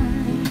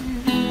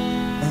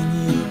 And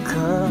you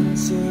come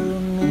to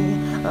me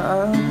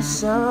on a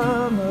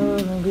summer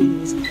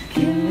breeze,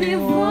 keep me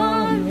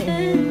warm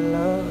in your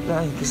love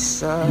like a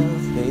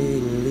softly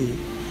leaf.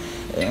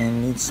 And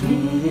it's me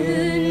you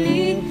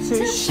need to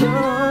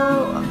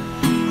show.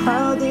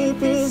 How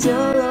deep is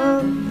your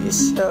love?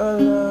 Is your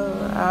love?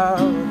 How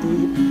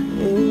deep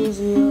is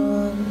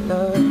your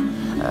love?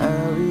 I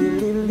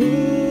really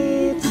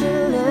need to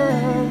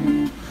learn,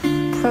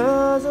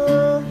 'cause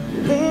we're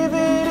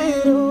living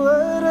in a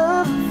world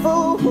of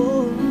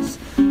fools,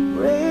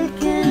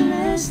 breaking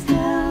us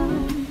down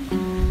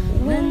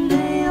when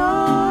they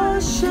all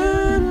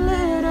should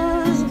let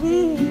us be.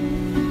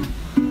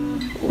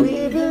 We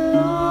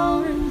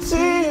belong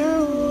to you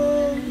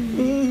and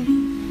me.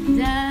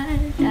 Da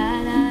da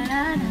da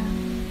da da,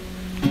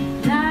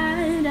 da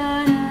da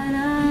da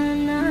da,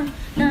 na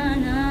na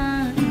na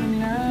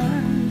na,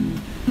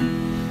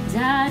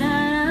 da da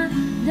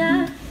da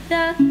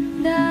da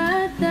da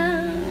da.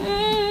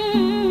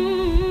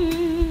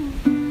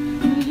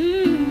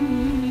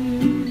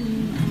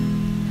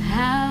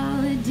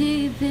 How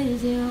deep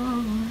is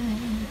your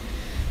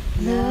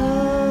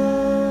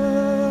love?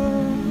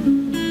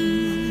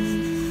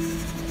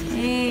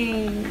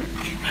 Hey.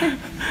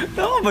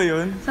 Tama ba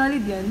yun?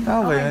 Solid yun.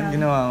 Tama ba Okay yun? lang.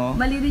 Ginawa mo?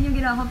 Mali din yung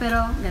ginawa ko, pero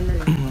ganda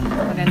rin.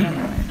 Maganda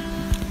naman.